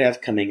shows that I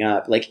have coming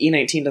up, like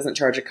E19 doesn't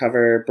charge a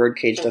cover,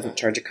 Birdcage doesn't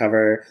charge a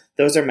cover.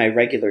 Those are my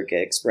regular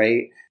gigs,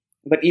 right?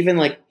 But even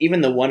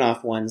the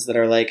one-off ones that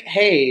are like,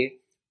 hey,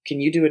 can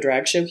you do a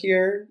drag show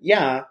here?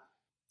 Yeah.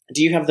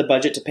 Do you have the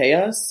budget to pay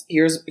us?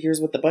 Here's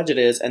what the budget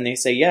is. And they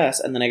say yes.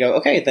 And then I go,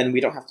 okay, then we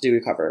don't have to do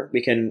a cover.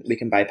 We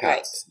can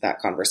bypass that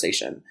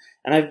conversation.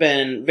 And I've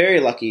been very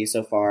lucky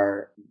so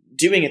far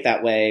doing it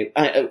that way.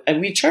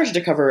 And we charged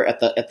a cover at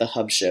the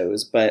hub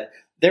shows, but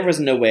there was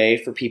no way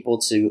for people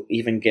to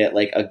even get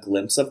like a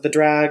glimpse of the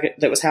drag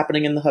that was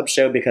happening in the hub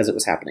show because it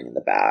was happening in the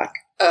back.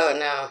 Oh,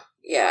 no.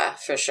 Yeah,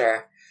 for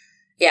sure.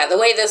 Yeah, the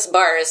way this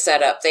bar is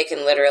set up, they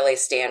can literally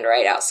stand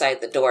right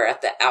outside the door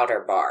at the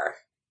outer bar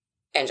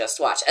and just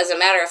watch. As a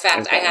matter of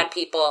fact, okay. I had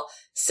people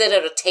sit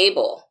at a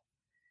table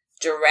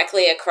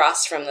directly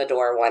across from the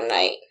door one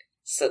night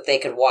so that they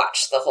could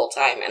watch the whole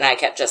time, and I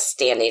kept just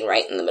standing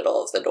right in the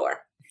middle of the door.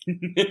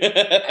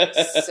 I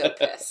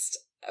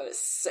was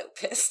so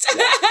pissed.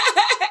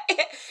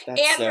 Yeah.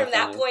 And so from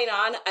that point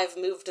on, I've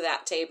moved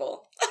that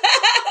table.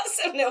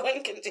 So no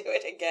one can do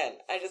it again.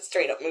 I just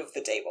straight up moved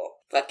the table.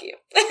 Fuck you.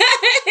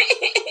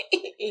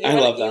 I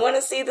love that. You want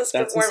to see this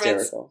That's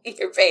performance? Hysterical.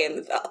 You're paying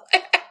the bill.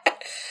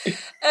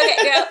 Okay,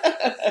 go.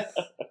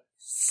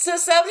 So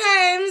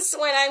sometimes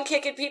when I'm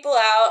kicking people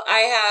out,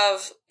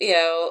 I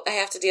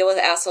have to deal with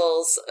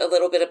assholes, a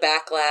little bit of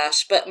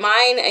backlash. But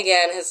mine,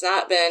 again, has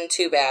not been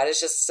too bad.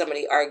 It's just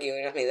somebody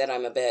arguing with me that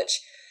I'm a bitch.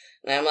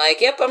 And I'm like,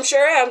 yep, I'm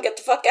sure I am. Get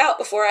the fuck out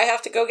before I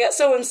have to go get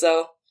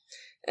so-and-so.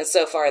 And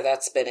so far,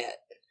 that's been it,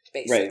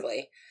 basically.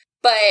 Right.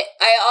 But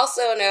I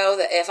also know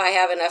that if I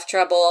have enough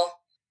trouble,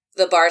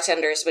 the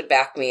bartenders would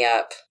back me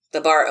up. The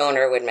bar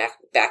owner would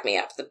back me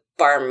up. The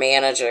bar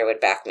manager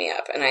would back me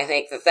up. And I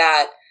think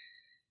that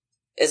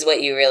is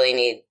what you really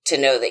need to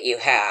know that you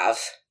have,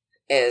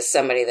 is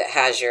somebody that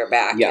has your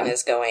back and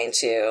is going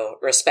to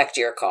respect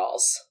your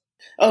calls.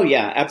 Oh,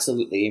 yeah,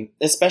 absolutely.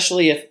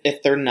 Especially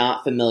if they're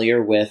not familiar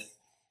with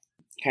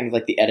kind of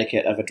like the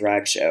etiquette of a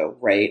drag show,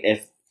 right?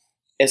 If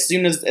as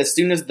soon as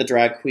the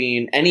drag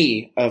queen,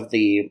 any of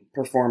the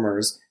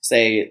performers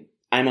say,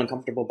 I'm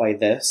uncomfortable by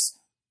this,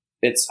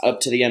 it's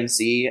up to the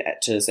MC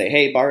to say,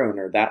 hey, bar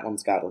owner, that one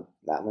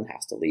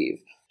has to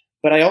leave.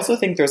 But I also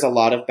think there's a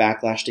lot of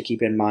backlash to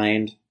keep in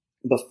mind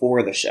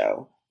before the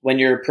show. When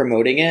you're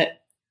promoting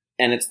it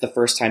and it's the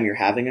first time you're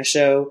having a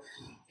show,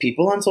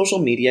 people on social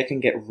media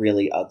can get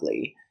really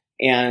ugly.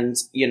 And,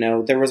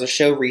 there was a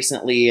show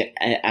recently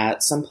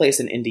at some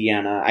place in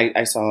Indiana.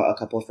 I saw a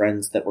couple of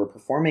friends that were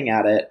performing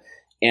at it,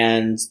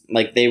 and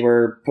like they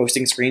were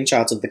posting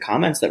screenshots of the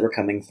comments that were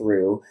coming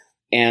through.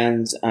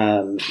 And,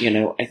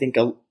 I think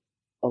a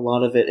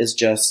lot of it is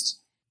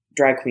just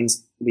drag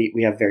queens.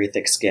 We have very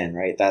thick skin,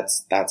 right?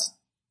 That's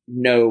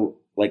no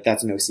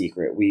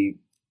secret. We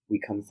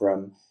come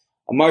from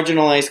a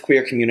marginalized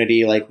queer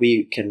community. Like,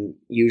 we can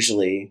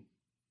usually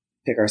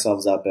pick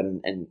ourselves up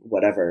and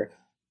whatever.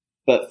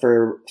 But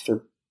for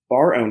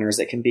bar owners,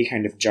 it can be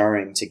kind of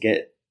jarring to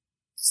get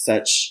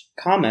such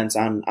comments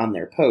on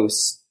their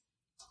posts.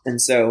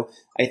 And so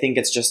I think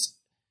it's just,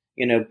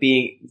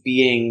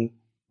 being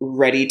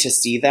ready to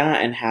see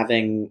that and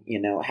having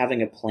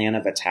a plan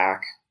of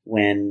attack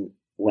when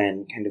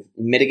kind of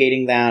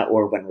mitigating that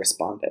or when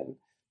responding,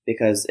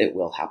 because it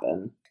will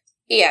happen.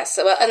 Yes.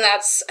 Well, and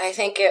I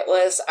think it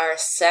was our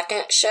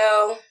second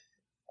show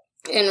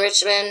in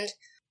Richmond.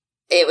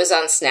 It was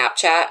on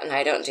Snapchat, and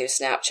I don't do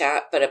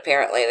Snapchat, but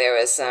apparently there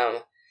was some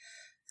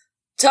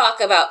talk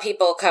about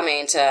people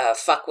coming to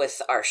fuck with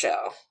our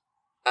show.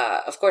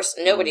 Of course,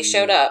 nobody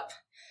showed up,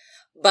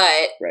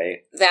 but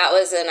that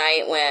was a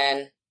night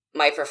when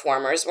my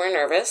performers were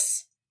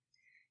nervous.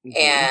 Mm-hmm.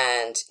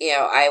 And,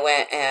 I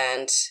went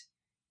and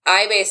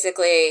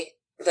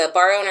the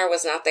bar owner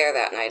was not there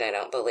that night, I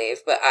don't believe,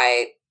 but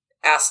I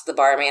asked the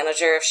bar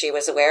manager if she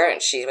was aware,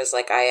 and she was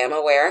like, I am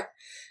aware.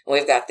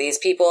 We've got these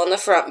people in the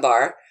front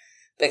bar,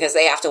 because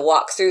they have to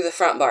walk through the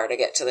front bar to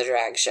get to the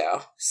drag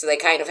show. So they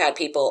kind of had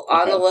people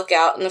on the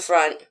lookout in the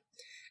front.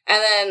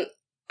 And then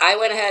I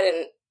went ahead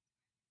and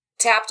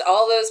tapped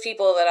all those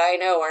people that I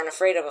know aren't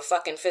afraid of a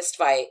fucking fist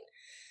fight.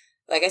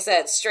 Like I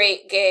said,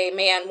 straight, gay,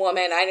 man,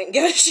 woman, I didn't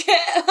give a shit.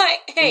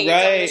 Like, hey, you're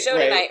coming to the show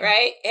tonight,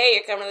 right? Hey,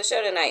 you're coming to the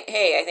show tonight.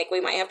 Hey, I think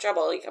we might have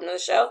trouble. You coming to the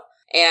show?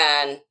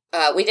 And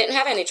we didn't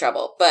have any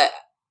trouble, but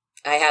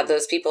I had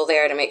those people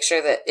there to make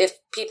sure that if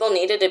people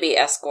needed to be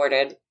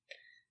escorted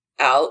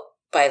out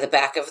by the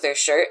back of their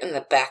shirt and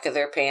the back of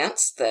their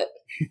pants, that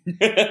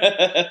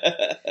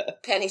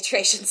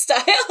penetration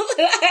style,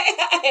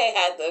 that I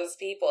had those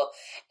people.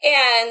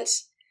 And,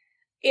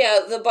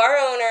 the bar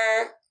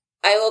owner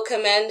I will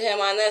commend him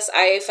on this.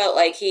 I felt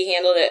like he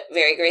handled it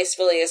very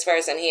gracefully as far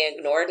as, and he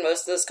ignored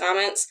most of those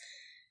comments.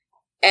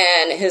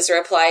 And his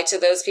reply to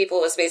those people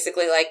was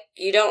basically like,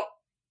 you don't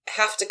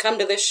have to come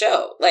to this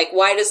show. Like,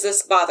 why does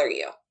this bother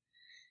you?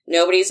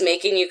 Nobody's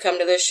making you come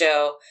to this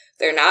show.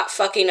 They're not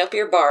fucking up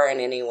your bar in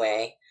any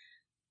way.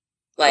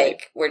 Like,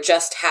 right. We're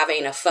just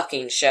having a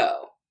fucking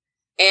show.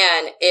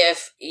 And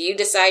if you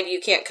decide you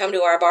can't come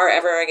to our bar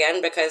ever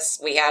again because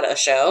we had a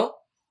show,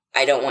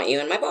 I don't want you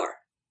in my bar.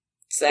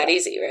 It's that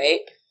easy, right?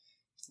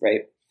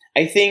 Right.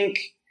 I think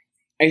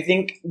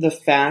the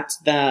fact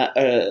that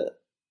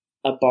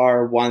a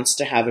bar wants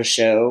to have a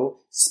show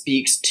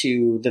speaks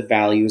to the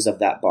values of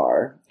that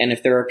bar. And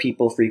if there are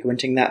people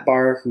frequenting that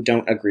bar who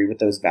don't agree with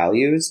those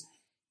values,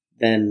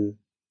 then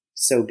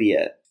so be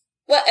it.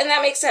 Well, and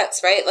that makes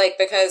sense, right? Like,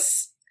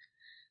 because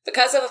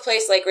of a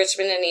place like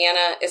Richmond,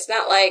 Indiana, it's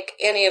not like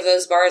any of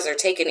those bars are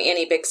taking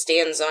any big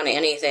stands on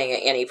anything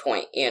at any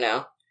point, you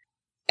know?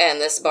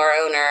 And this bar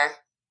owner,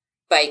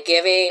 by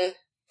giving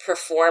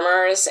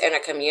performers and a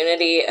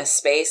community a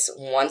space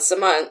once a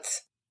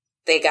month,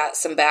 they got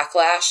some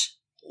backlash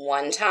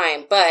one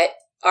time. But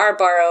our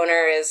bar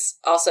owner is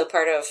also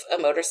part of a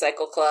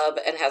motorcycle club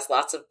and has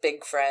lots of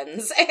big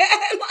friends and,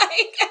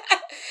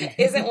 like,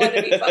 isn't one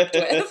to be fucked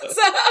with.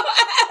 So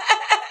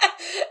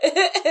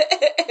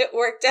it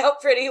worked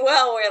out pretty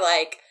well. Where,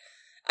 like,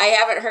 I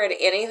haven't heard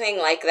anything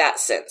like that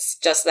since.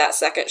 Just that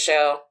second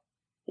show,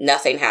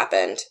 nothing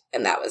happened,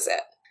 and that was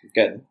it.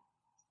 Good.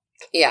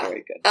 Yeah.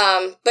 Very good.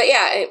 But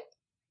yeah,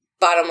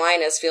 bottom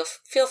line is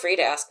feel free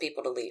to ask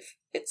people to leave.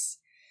 It's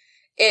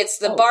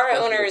the bar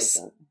 100%. Owners.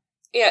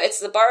 Yeah, it's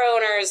the bar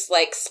owner's,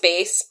 like,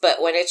 space,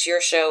 but when it's your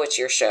show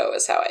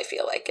is how I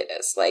feel like it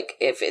is. Like,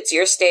 if it's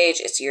your stage,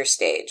 it's your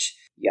stage.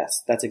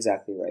 Yes, that's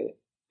exactly right.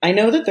 I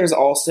know that there's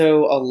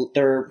also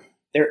there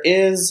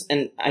is,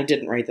 and I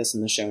didn't write this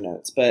in the show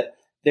notes, but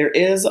there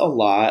is a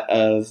lot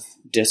of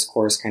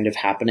discourse kind of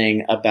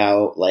happening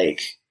about,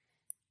 like,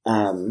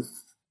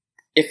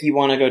 if you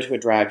want to go to a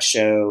drag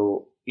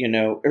show, you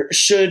know, or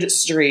should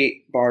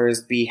straight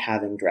bars be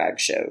having drag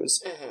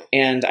shows? Mm-hmm.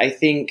 And I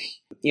think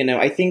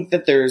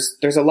that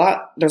there's a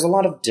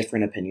lot of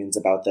different opinions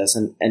about this,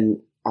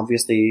 and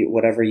obviously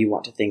whatever you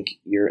want to think,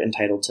 you're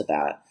entitled to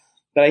that.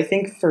 But I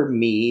think for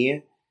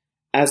me,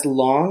 as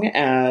long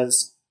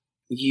as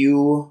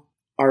you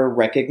are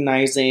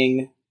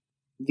recognizing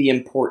the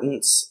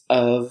importance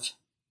of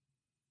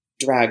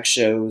drag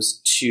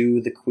shows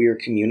to the queer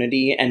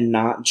community and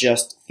not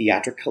just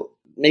theatrical,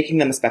 making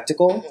them a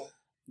spectacle, mm-hmm.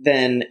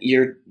 then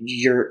you're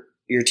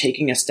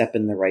taking a step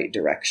in the right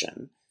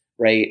direction,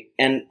 right?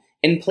 And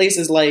in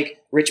places like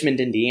Richmond,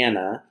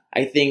 Indiana,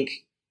 I think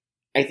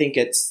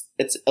it's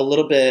a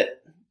little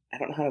bit, I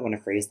don't know how I want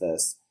to phrase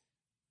this.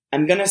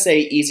 I'm going to say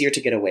easier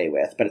to get away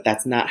with, but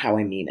that's not how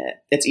I mean it.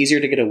 It's easier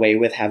to get away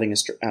with having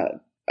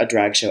a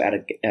drag show at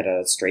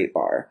a straight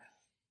bar.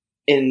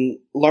 In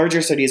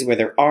larger cities where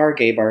there are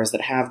gay bars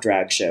that have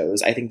drag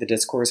shows, I think the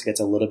discourse gets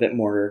a little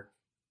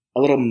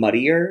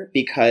muddier,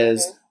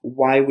 because mm-hmm.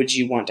 why would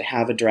you want to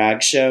have a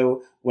drag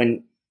show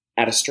when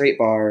at a straight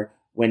bar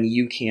when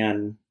you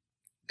can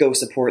go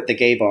support the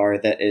gay bar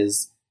that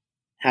is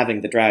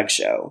having the drag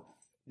show?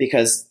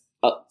 Because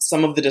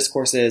some of the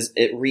discourses,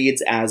 it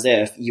reads as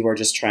if you are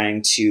just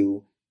trying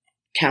to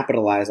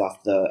capitalize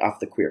off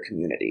the queer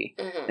community.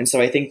 Mm-hmm. And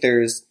so I think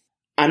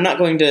I'm not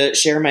going to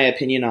share my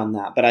opinion on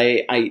that, but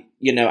I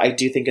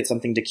do think it's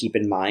something to keep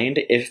in mind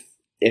if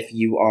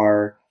you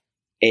are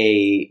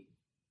a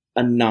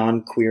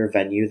non-queer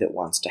venue that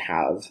wants to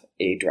have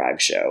a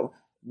drag show.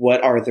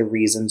 What are the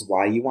reasons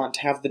why you want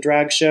to have the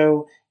drag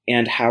show,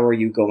 and how are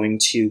you going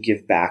to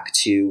give back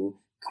to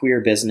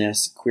queer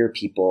business, queer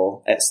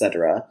people,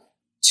 etc.,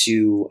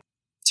 to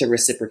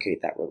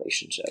reciprocate that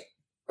relationship?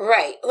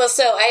 Right. Well,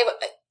 so I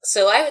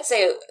would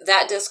say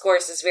that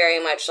discourse is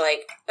very much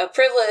like a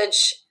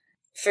privilege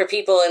for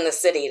people in the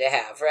city to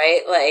have,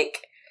 right?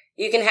 Like,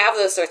 you can have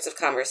those sorts of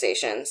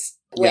conversations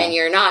when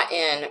you're not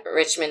in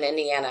Richmond,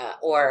 Indiana,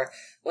 or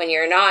when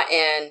you're not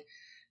in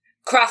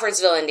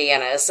Crawfordsville,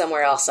 Indiana,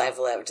 somewhere else I've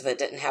lived that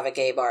didn't have a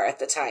gay bar at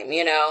the time,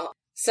 you know?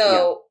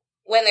 So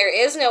when there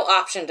is no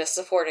option to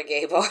support a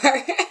gay bar,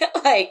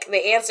 like,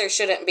 the answer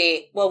shouldn't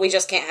be, well, we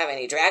just can't have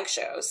any drag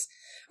shows,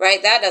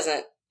 right? That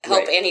doesn't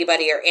help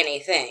anybody or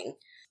anything,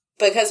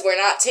 because we're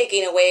not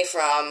taking away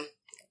from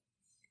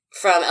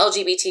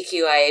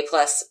LGBTQIA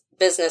plus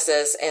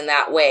businesses in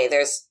that way.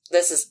 This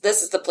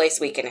is the place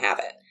we can have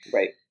it.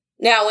 Right.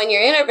 Now, when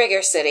you're in a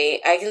bigger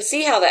city, I can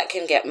see how that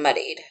can get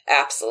muddied.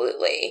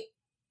 Absolutely.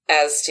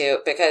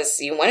 Because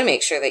you want to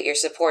make sure that you're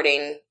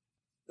supporting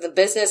the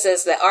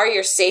businesses that are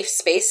your safe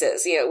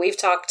spaces. You know, we've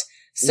talked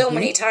so mm-hmm.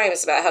 many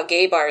times about how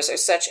gay bars are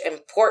such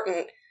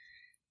important,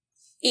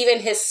 even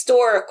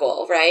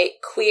historical, right?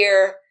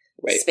 Queer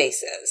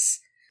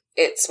spaces.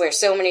 It's where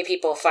so many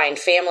people find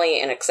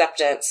family and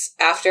acceptance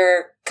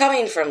after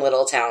coming from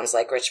little towns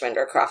like Richmond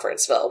or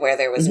Crawfordsville, where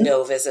there was mm-hmm.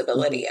 no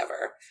visibility mm-hmm.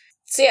 ever.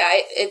 So yeah,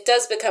 it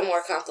does become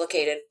more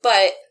complicated,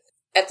 but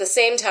at the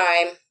same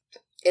time,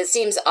 it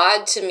seems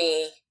odd to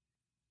me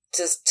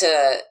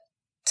to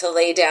to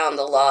lay down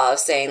the law of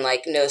saying,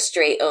 like, no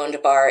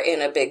straight-owned bar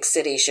in a big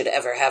city should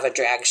ever have a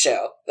drag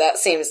show. That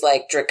seems,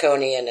 like,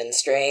 draconian and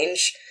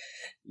strange.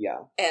 Yeah.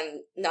 And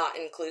not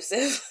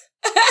inclusive.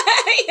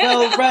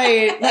 Well,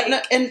 right.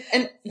 No,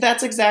 and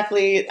that's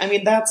exactly, I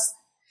mean, that's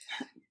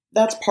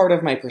part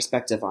of my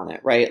perspective on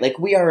it, right? Like,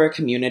 we are a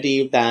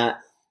community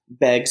that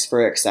begs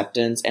for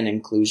acceptance and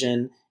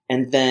inclusion,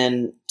 and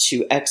then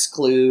to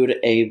exclude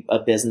a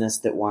business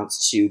that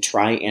wants to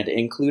try and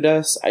include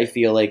us, I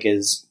feel like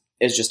is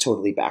just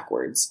totally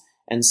backwards.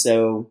 And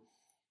so,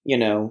 you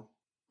know,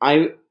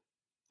 I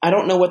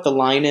don't know what the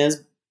line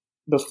is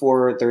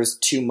before there's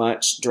too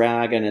much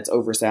drag and it's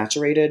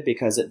oversaturated,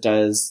 because it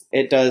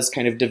does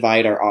kind of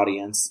divide our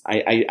audience.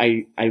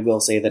 I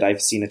will say that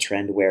I've seen a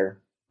trend where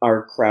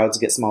our crowds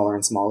get smaller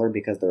and smaller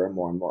because there are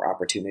more and more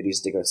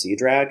opportunities to go see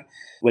drag,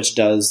 which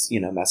does, you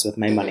know, mess with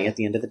my money at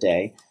the end of the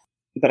day.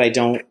 But I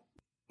don't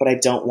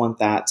want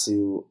that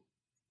to,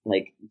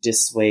 like,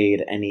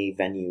 dissuade any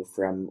venue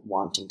from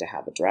wanting to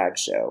have a drag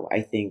show.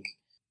 I think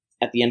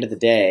at the end of the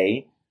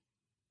day,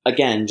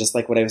 again, just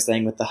like what I was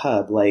saying with the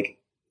hub, like,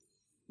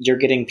 you're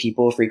getting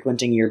people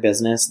frequenting your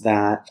business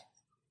that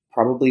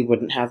probably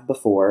wouldn't have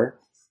before,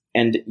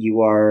 and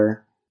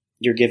you're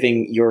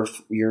giving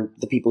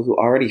the people who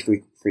already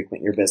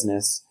frequent your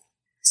business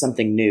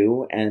something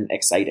new and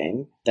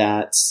exciting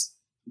that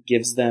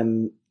gives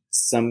them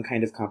some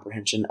kind of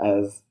comprehension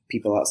of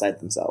people outside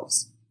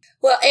themselves.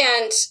 Well,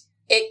 and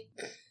it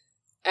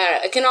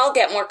can all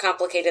get more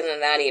complicated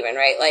than that even,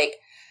 right? Like,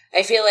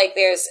 I feel like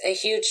there's a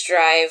huge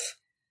drive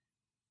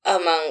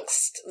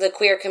amongst the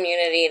queer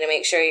community to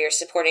make sure you're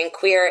supporting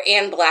queer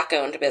and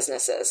Black-owned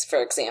businesses,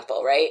 for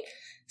example, right?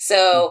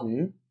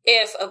 So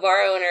if a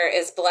bar owner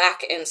is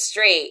Black and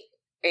straight,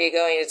 are you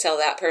going to tell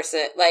that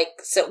person, like,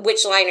 so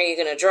which line are you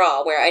going to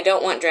draw? Where I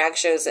don't want drag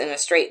shows in a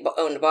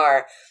straight-owned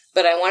bar,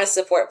 but I want to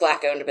support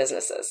Black-owned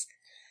businesses.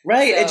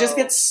 Right. So, it just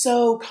gets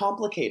so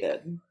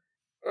complicated.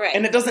 Right.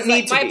 And it doesn't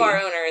need to be. My be. bar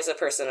owner is a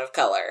person of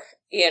color,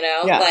 you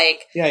know? Yeah.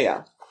 Like,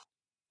 yeah.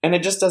 And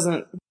it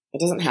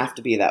doesn't have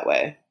to be that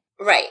way.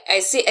 Right. I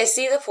see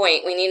the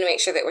point. We need to make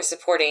sure that we're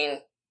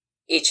supporting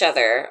each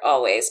other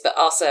always, but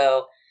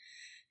also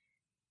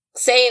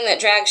saying that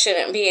drag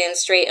shouldn't be in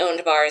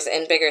straight-owned bars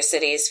in bigger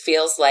cities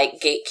feels like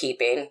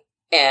gatekeeping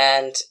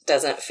and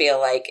doesn't feel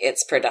like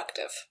it's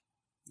productive.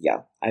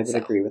 Yeah, I would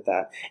agree with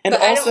that. And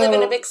but also, I don't live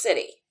in a big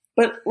city.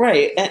 But,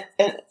 right,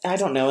 and I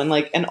don't know,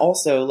 and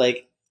also,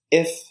 like,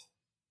 if,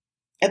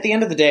 at the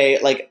end of the day,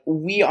 like,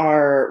 we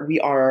are,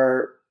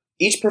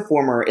 each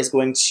performer is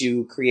going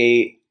to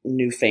create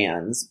new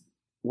fans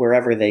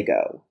wherever they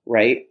go,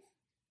 right?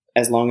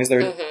 As long as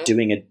they're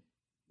doing a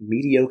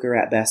mediocre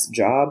at best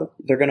job,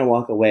 they're going to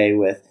walk away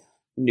with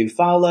new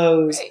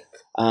follows,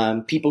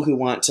 right. People who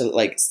want to,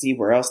 like, see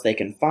where else they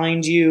can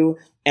find you.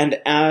 And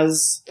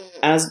as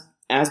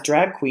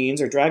drag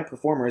queens or drag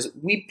performers,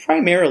 we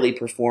primarily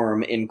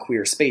perform in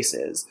queer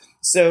spaces.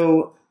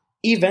 So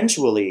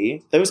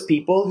eventually, those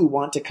people who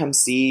want to come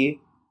see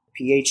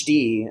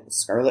PhD,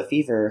 Scarlet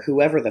Fever,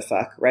 whoever the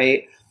fuck,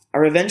 right,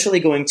 are eventually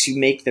going to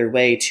make their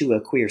way to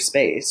a queer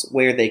space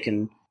where they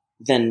can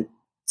then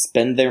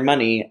spend their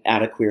money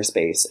at a queer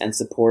space and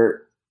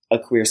support a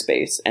queer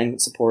space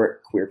and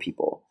support queer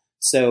people.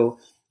 So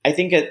I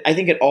think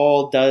it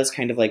all does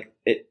kind of like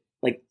it,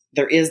 like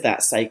there is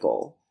that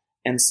cycle.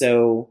 And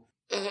so,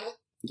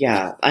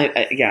 yeah,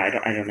 I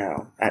don't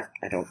know.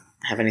 I don't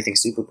have anything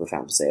super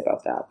profound to say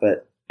about that,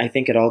 but I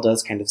think it all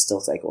does kind of still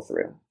cycle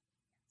through.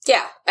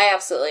 Yeah, I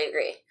absolutely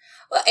agree.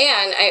 Well,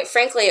 and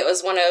frankly, it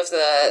was one of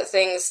the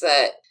things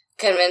that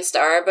convinced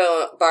our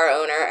bar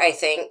owner, I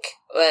think,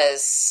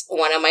 was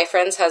one of my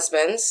friend's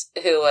husbands,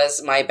 who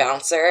was my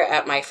bouncer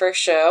at my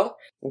first show,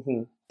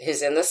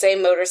 who's in the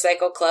same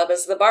motorcycle club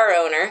as the bar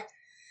owner,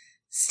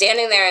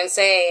 standing there and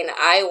saying,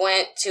 I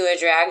went to a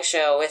drag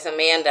show with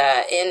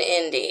Amanda in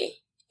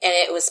Indy, and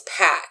it was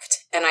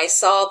packed, and I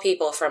saw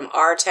people from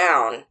our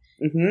town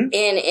in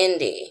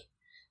Indy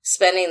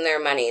spending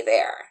their money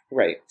there.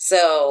 Right.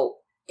 So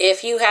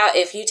if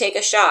you take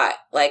a shot,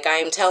 like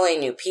I'm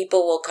telling you,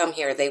 people will come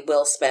here. They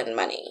will spend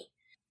money,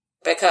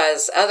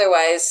 because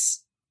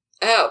otherwise,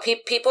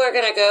 people are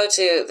going to go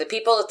to the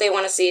people that they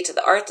want to see, to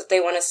the art that they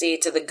want to see,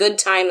 to the good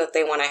time that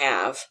they want to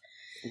have.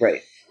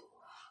 Right.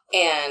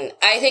 And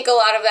I think a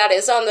lot of that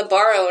is on the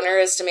bar owner,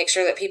 is to make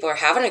sure that people are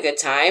having a good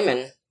time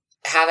and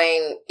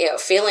having,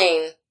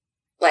 feeling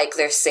like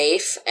they're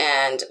safe,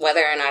 and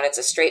whether or not it's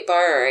a straight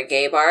bar or a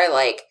gay bar,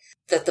 like,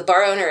 that the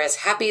bar owner is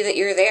happy that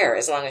you're there,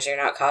 as long as you're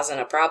not causing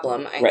a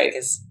problem, I think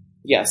is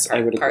I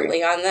would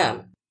partly agree. on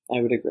them.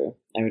 I would agree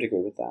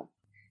with that.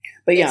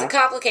 But yeah. It's a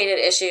complicated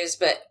issues,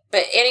 but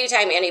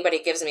anytime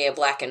anybody gives me a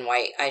black and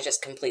white, I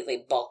just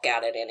completely bulk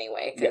at it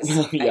anyway.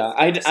 Yeah,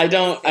 I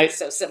don't. It's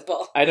so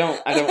simple. I don't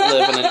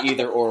live in an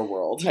either or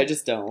world. I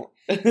just don't.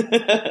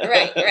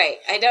 Right.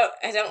 I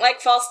don't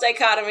like false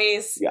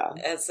dichotomies. Yeah.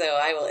 And so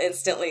I will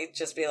instantly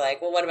just be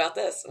like, well, what about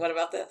this? What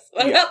about this?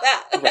 What about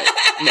that? Right.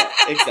 No,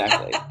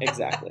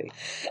 exactly.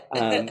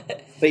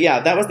 But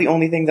yeah, that was the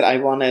only thing that I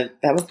wanted.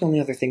 That was the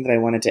only other thing that I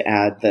wanted to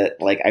add that,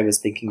 like, I was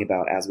thinking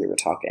about as we were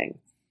talking.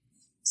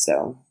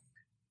 So.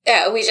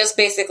 Yeah, we just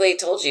basically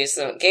told you,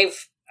 so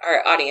gave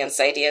our audience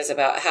ideas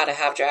about how to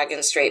have drag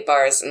in straight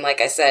bars. And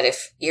like I said,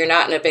 if you're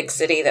not in a big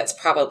city, that's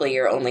probably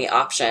your only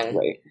option.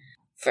 Right.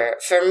 For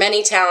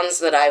many towns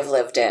that I've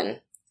lived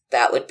in,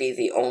 that would be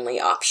the only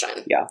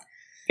option. Yeah.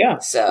 Yeah,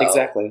 so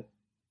exactly.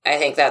 I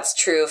think that's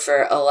true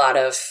for a lot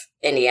of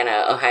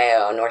Indiana,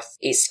 Ohio,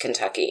 Northeast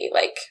Kentucky.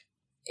 Like,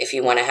 if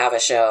you want to have a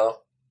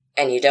show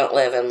and you don't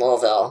live in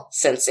Louisville,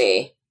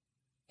 Cincy,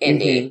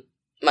 Indy,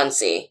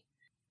 Muncie,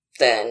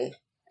 then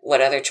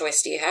what other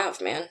choice do you have,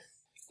 man?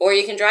 Or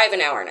you can drive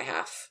an hour and a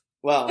half.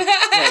 Well,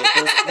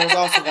 right, there's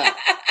also that.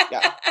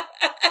 Yeah.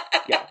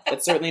 Yeah,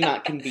 it's certainly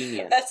not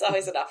convenient. That's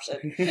always an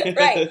option.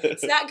 Right.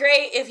 It's not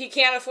great if you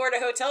can't afford a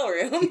hotel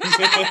room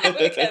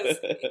because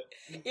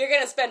you're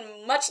going to spend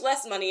much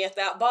less money at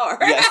that bar.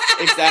 Yes,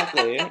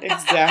 exactly.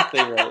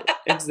 Exactly right.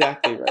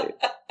 Exactly right.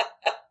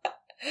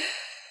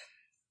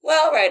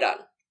 Well, right on.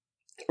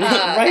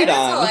 Right on. That's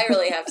all I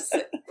really have to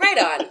say. Right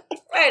on.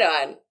 Right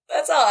on.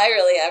 That's all I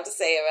really have to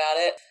say about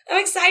it. I'm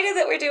excited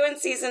that we're doing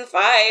season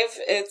 5.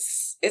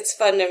 It's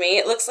fun to me.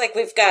 It looks like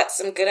we've got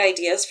some good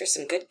ideas for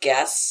some good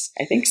guests.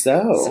 I think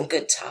so. Some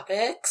good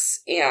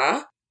topics.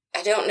 Yeah.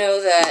 I don't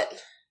know that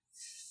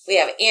we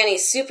have any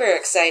super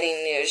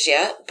exciting news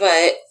yet,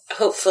 but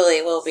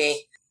hopefully we'll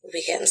be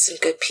getting some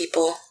good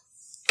people,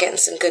 getting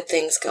some good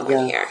things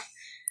going here.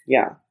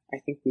 Yeah, I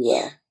think we will.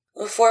 Yeah.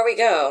 Before we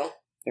go,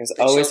 there's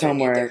always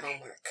homework.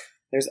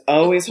 There's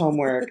always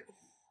homework.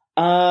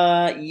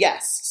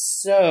 Yes.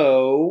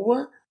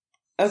 So,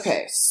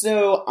 okay.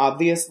 So,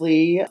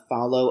 obviously,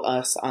 follow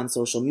us on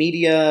social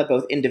media,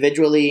 both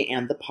individually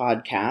and the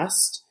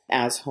podcast,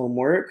 as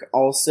homework.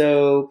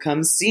 Also,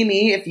 come see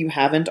me if you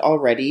haven't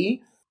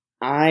already.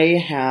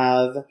 I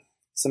have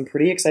some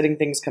pretty exciting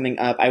things coming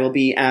up. I will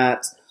be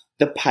at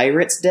the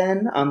Pirates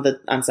Den on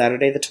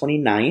Saturday the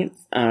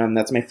 29th.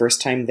 That's my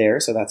first time there,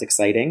 so that's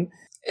exciting.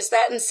 Is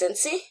that in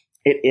Cincy?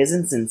 It is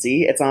in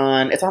Cincy. It's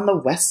on the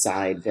west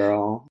side,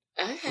 girl.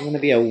 Okay. I'm going to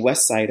be a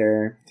West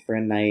Sider for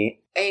a night.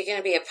 Are you going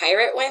to be a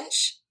pirate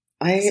wench?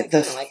 I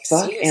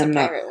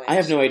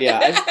have no idea.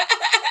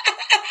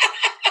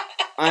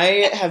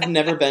 I have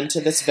never been to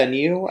this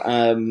venue,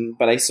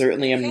 but I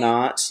certainly am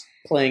not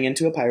playing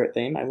into a pirate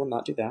theme. I will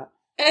not do that.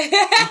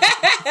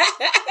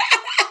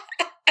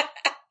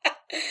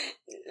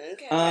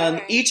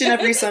 Each and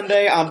every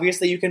Sunday,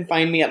 obviously, you can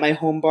find me at my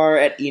home bar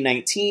at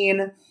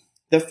E19.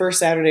 The first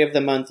Saturday of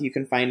the month, you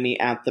can find me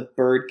at the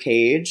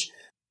Birdcage.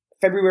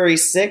 February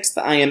 6th,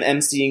 I am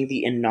emceeing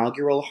the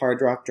inaugural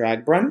Hard Rock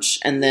Drag Brunch,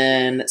 and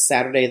then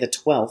Saturday the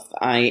 12th,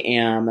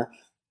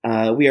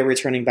 we are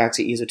returning back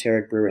to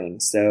Esoteric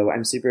Brewing, so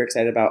I'm super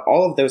excited about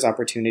all of those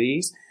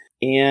opportunities,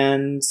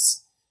 and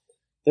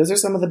those are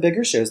some of the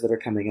bigger shows that are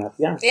coming up,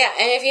 yeah. Yeah,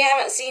 and if you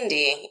haven't seen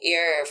Dee,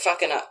 you're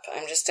fucking up,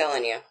 I'm just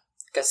telling you.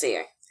 Go see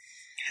her.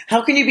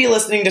 How can you be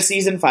listening to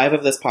season 5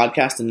 of this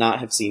podcast and not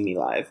have seen me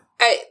live?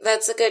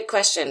 That's a good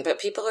question, but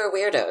people are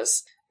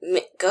weirdos.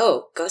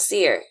 Go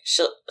see her.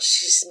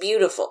 She's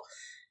beautiful.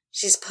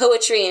 She's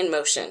poetry in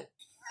motion.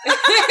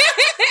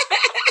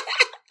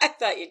 I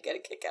thought you'd get a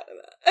kick out of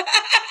that.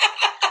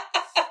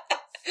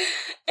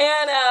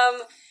 And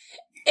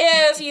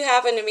if you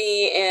happen to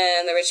be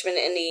in the Richmond,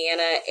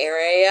 Indiana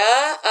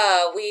area,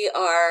 we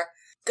are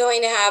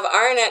going to have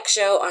our next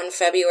show on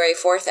February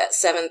 4th at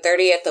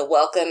 7:30 at the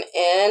Welcome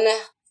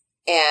Inn.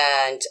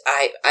 And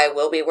I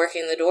will be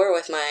working the door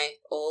with my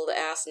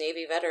old-ass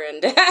Navy veteran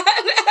dad.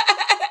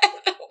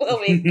 We'll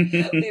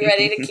be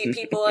ready to keep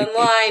people in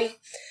line.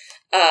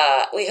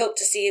 We hope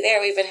to see you there.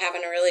 We've been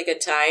having a really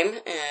good time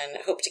and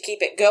hope to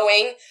keep it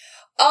going.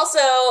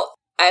 Also,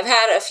 I've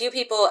had a few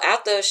people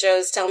at those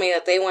shows tell me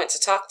that they want to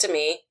talk to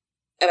me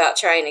about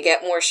trying to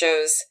get more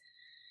shows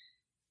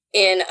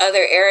in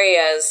other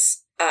areas.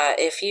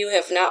 If you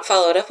have not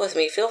followed up with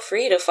me, feel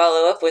free to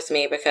follow up with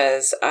me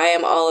because I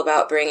am all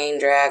about bringing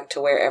drag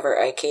to wherever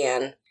I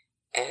can,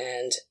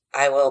 and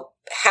I will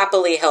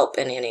happily help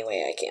in any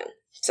way I can.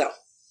 So,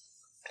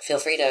 feel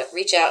free to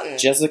reach out and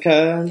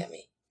Jessica get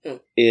me.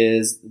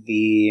 is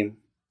the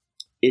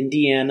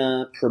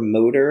Indiana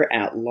promoter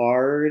at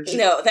large.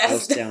 No, that's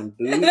House Down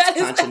Boots,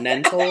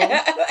 Continental.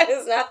 That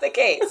is not the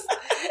case.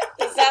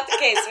 That's not the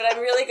case, but I'm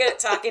really good at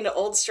talking to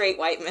old straight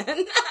white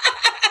men.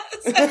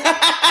 So,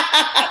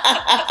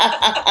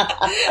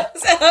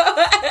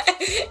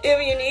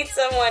 if you need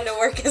someone to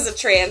work as a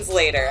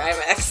translator, I'm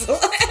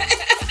excellent.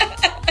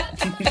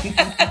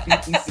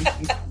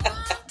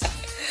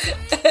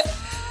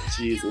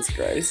 Jesus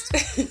Christ.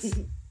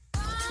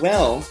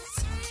 Well,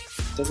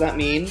 does that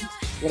mean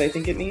what I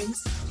think it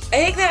means?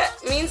 I think that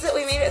means that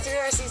we made it through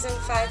our season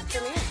 5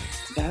 premiere.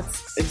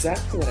 That's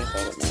exactly what I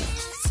thought it meant.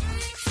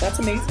 That's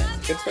amazing.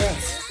 Good for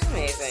us. That's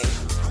amazing.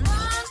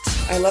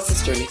 I love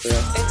this journey for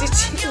us. And did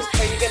you?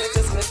 Are you going to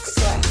dismiss the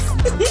class?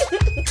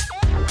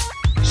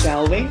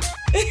 Shall we?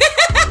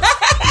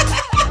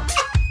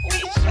 We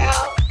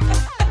shall.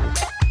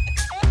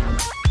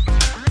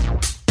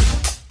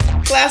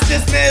 Class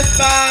dismissed.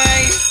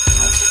 Bye.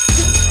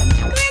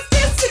 Class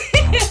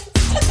dismissed.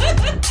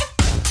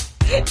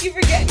 You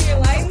forgetting your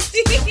lines,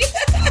 Steve?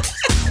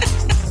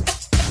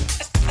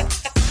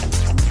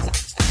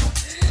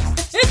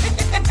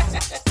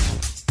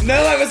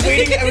 No, I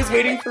was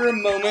waiting for a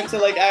moment to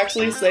like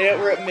actually say it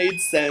where it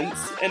made sense,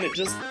 and it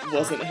just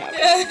wasn't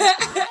happening.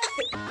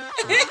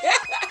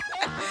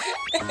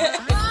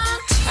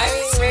 I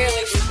mean,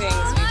 rarely do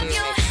things we do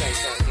make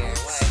sense out here.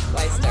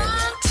 Why start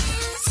now?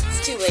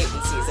 It's too late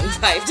in season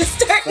 5 to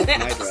start That's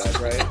now. my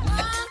drag, right?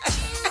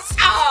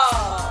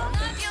 Oh!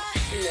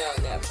 No,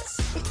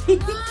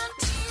 never.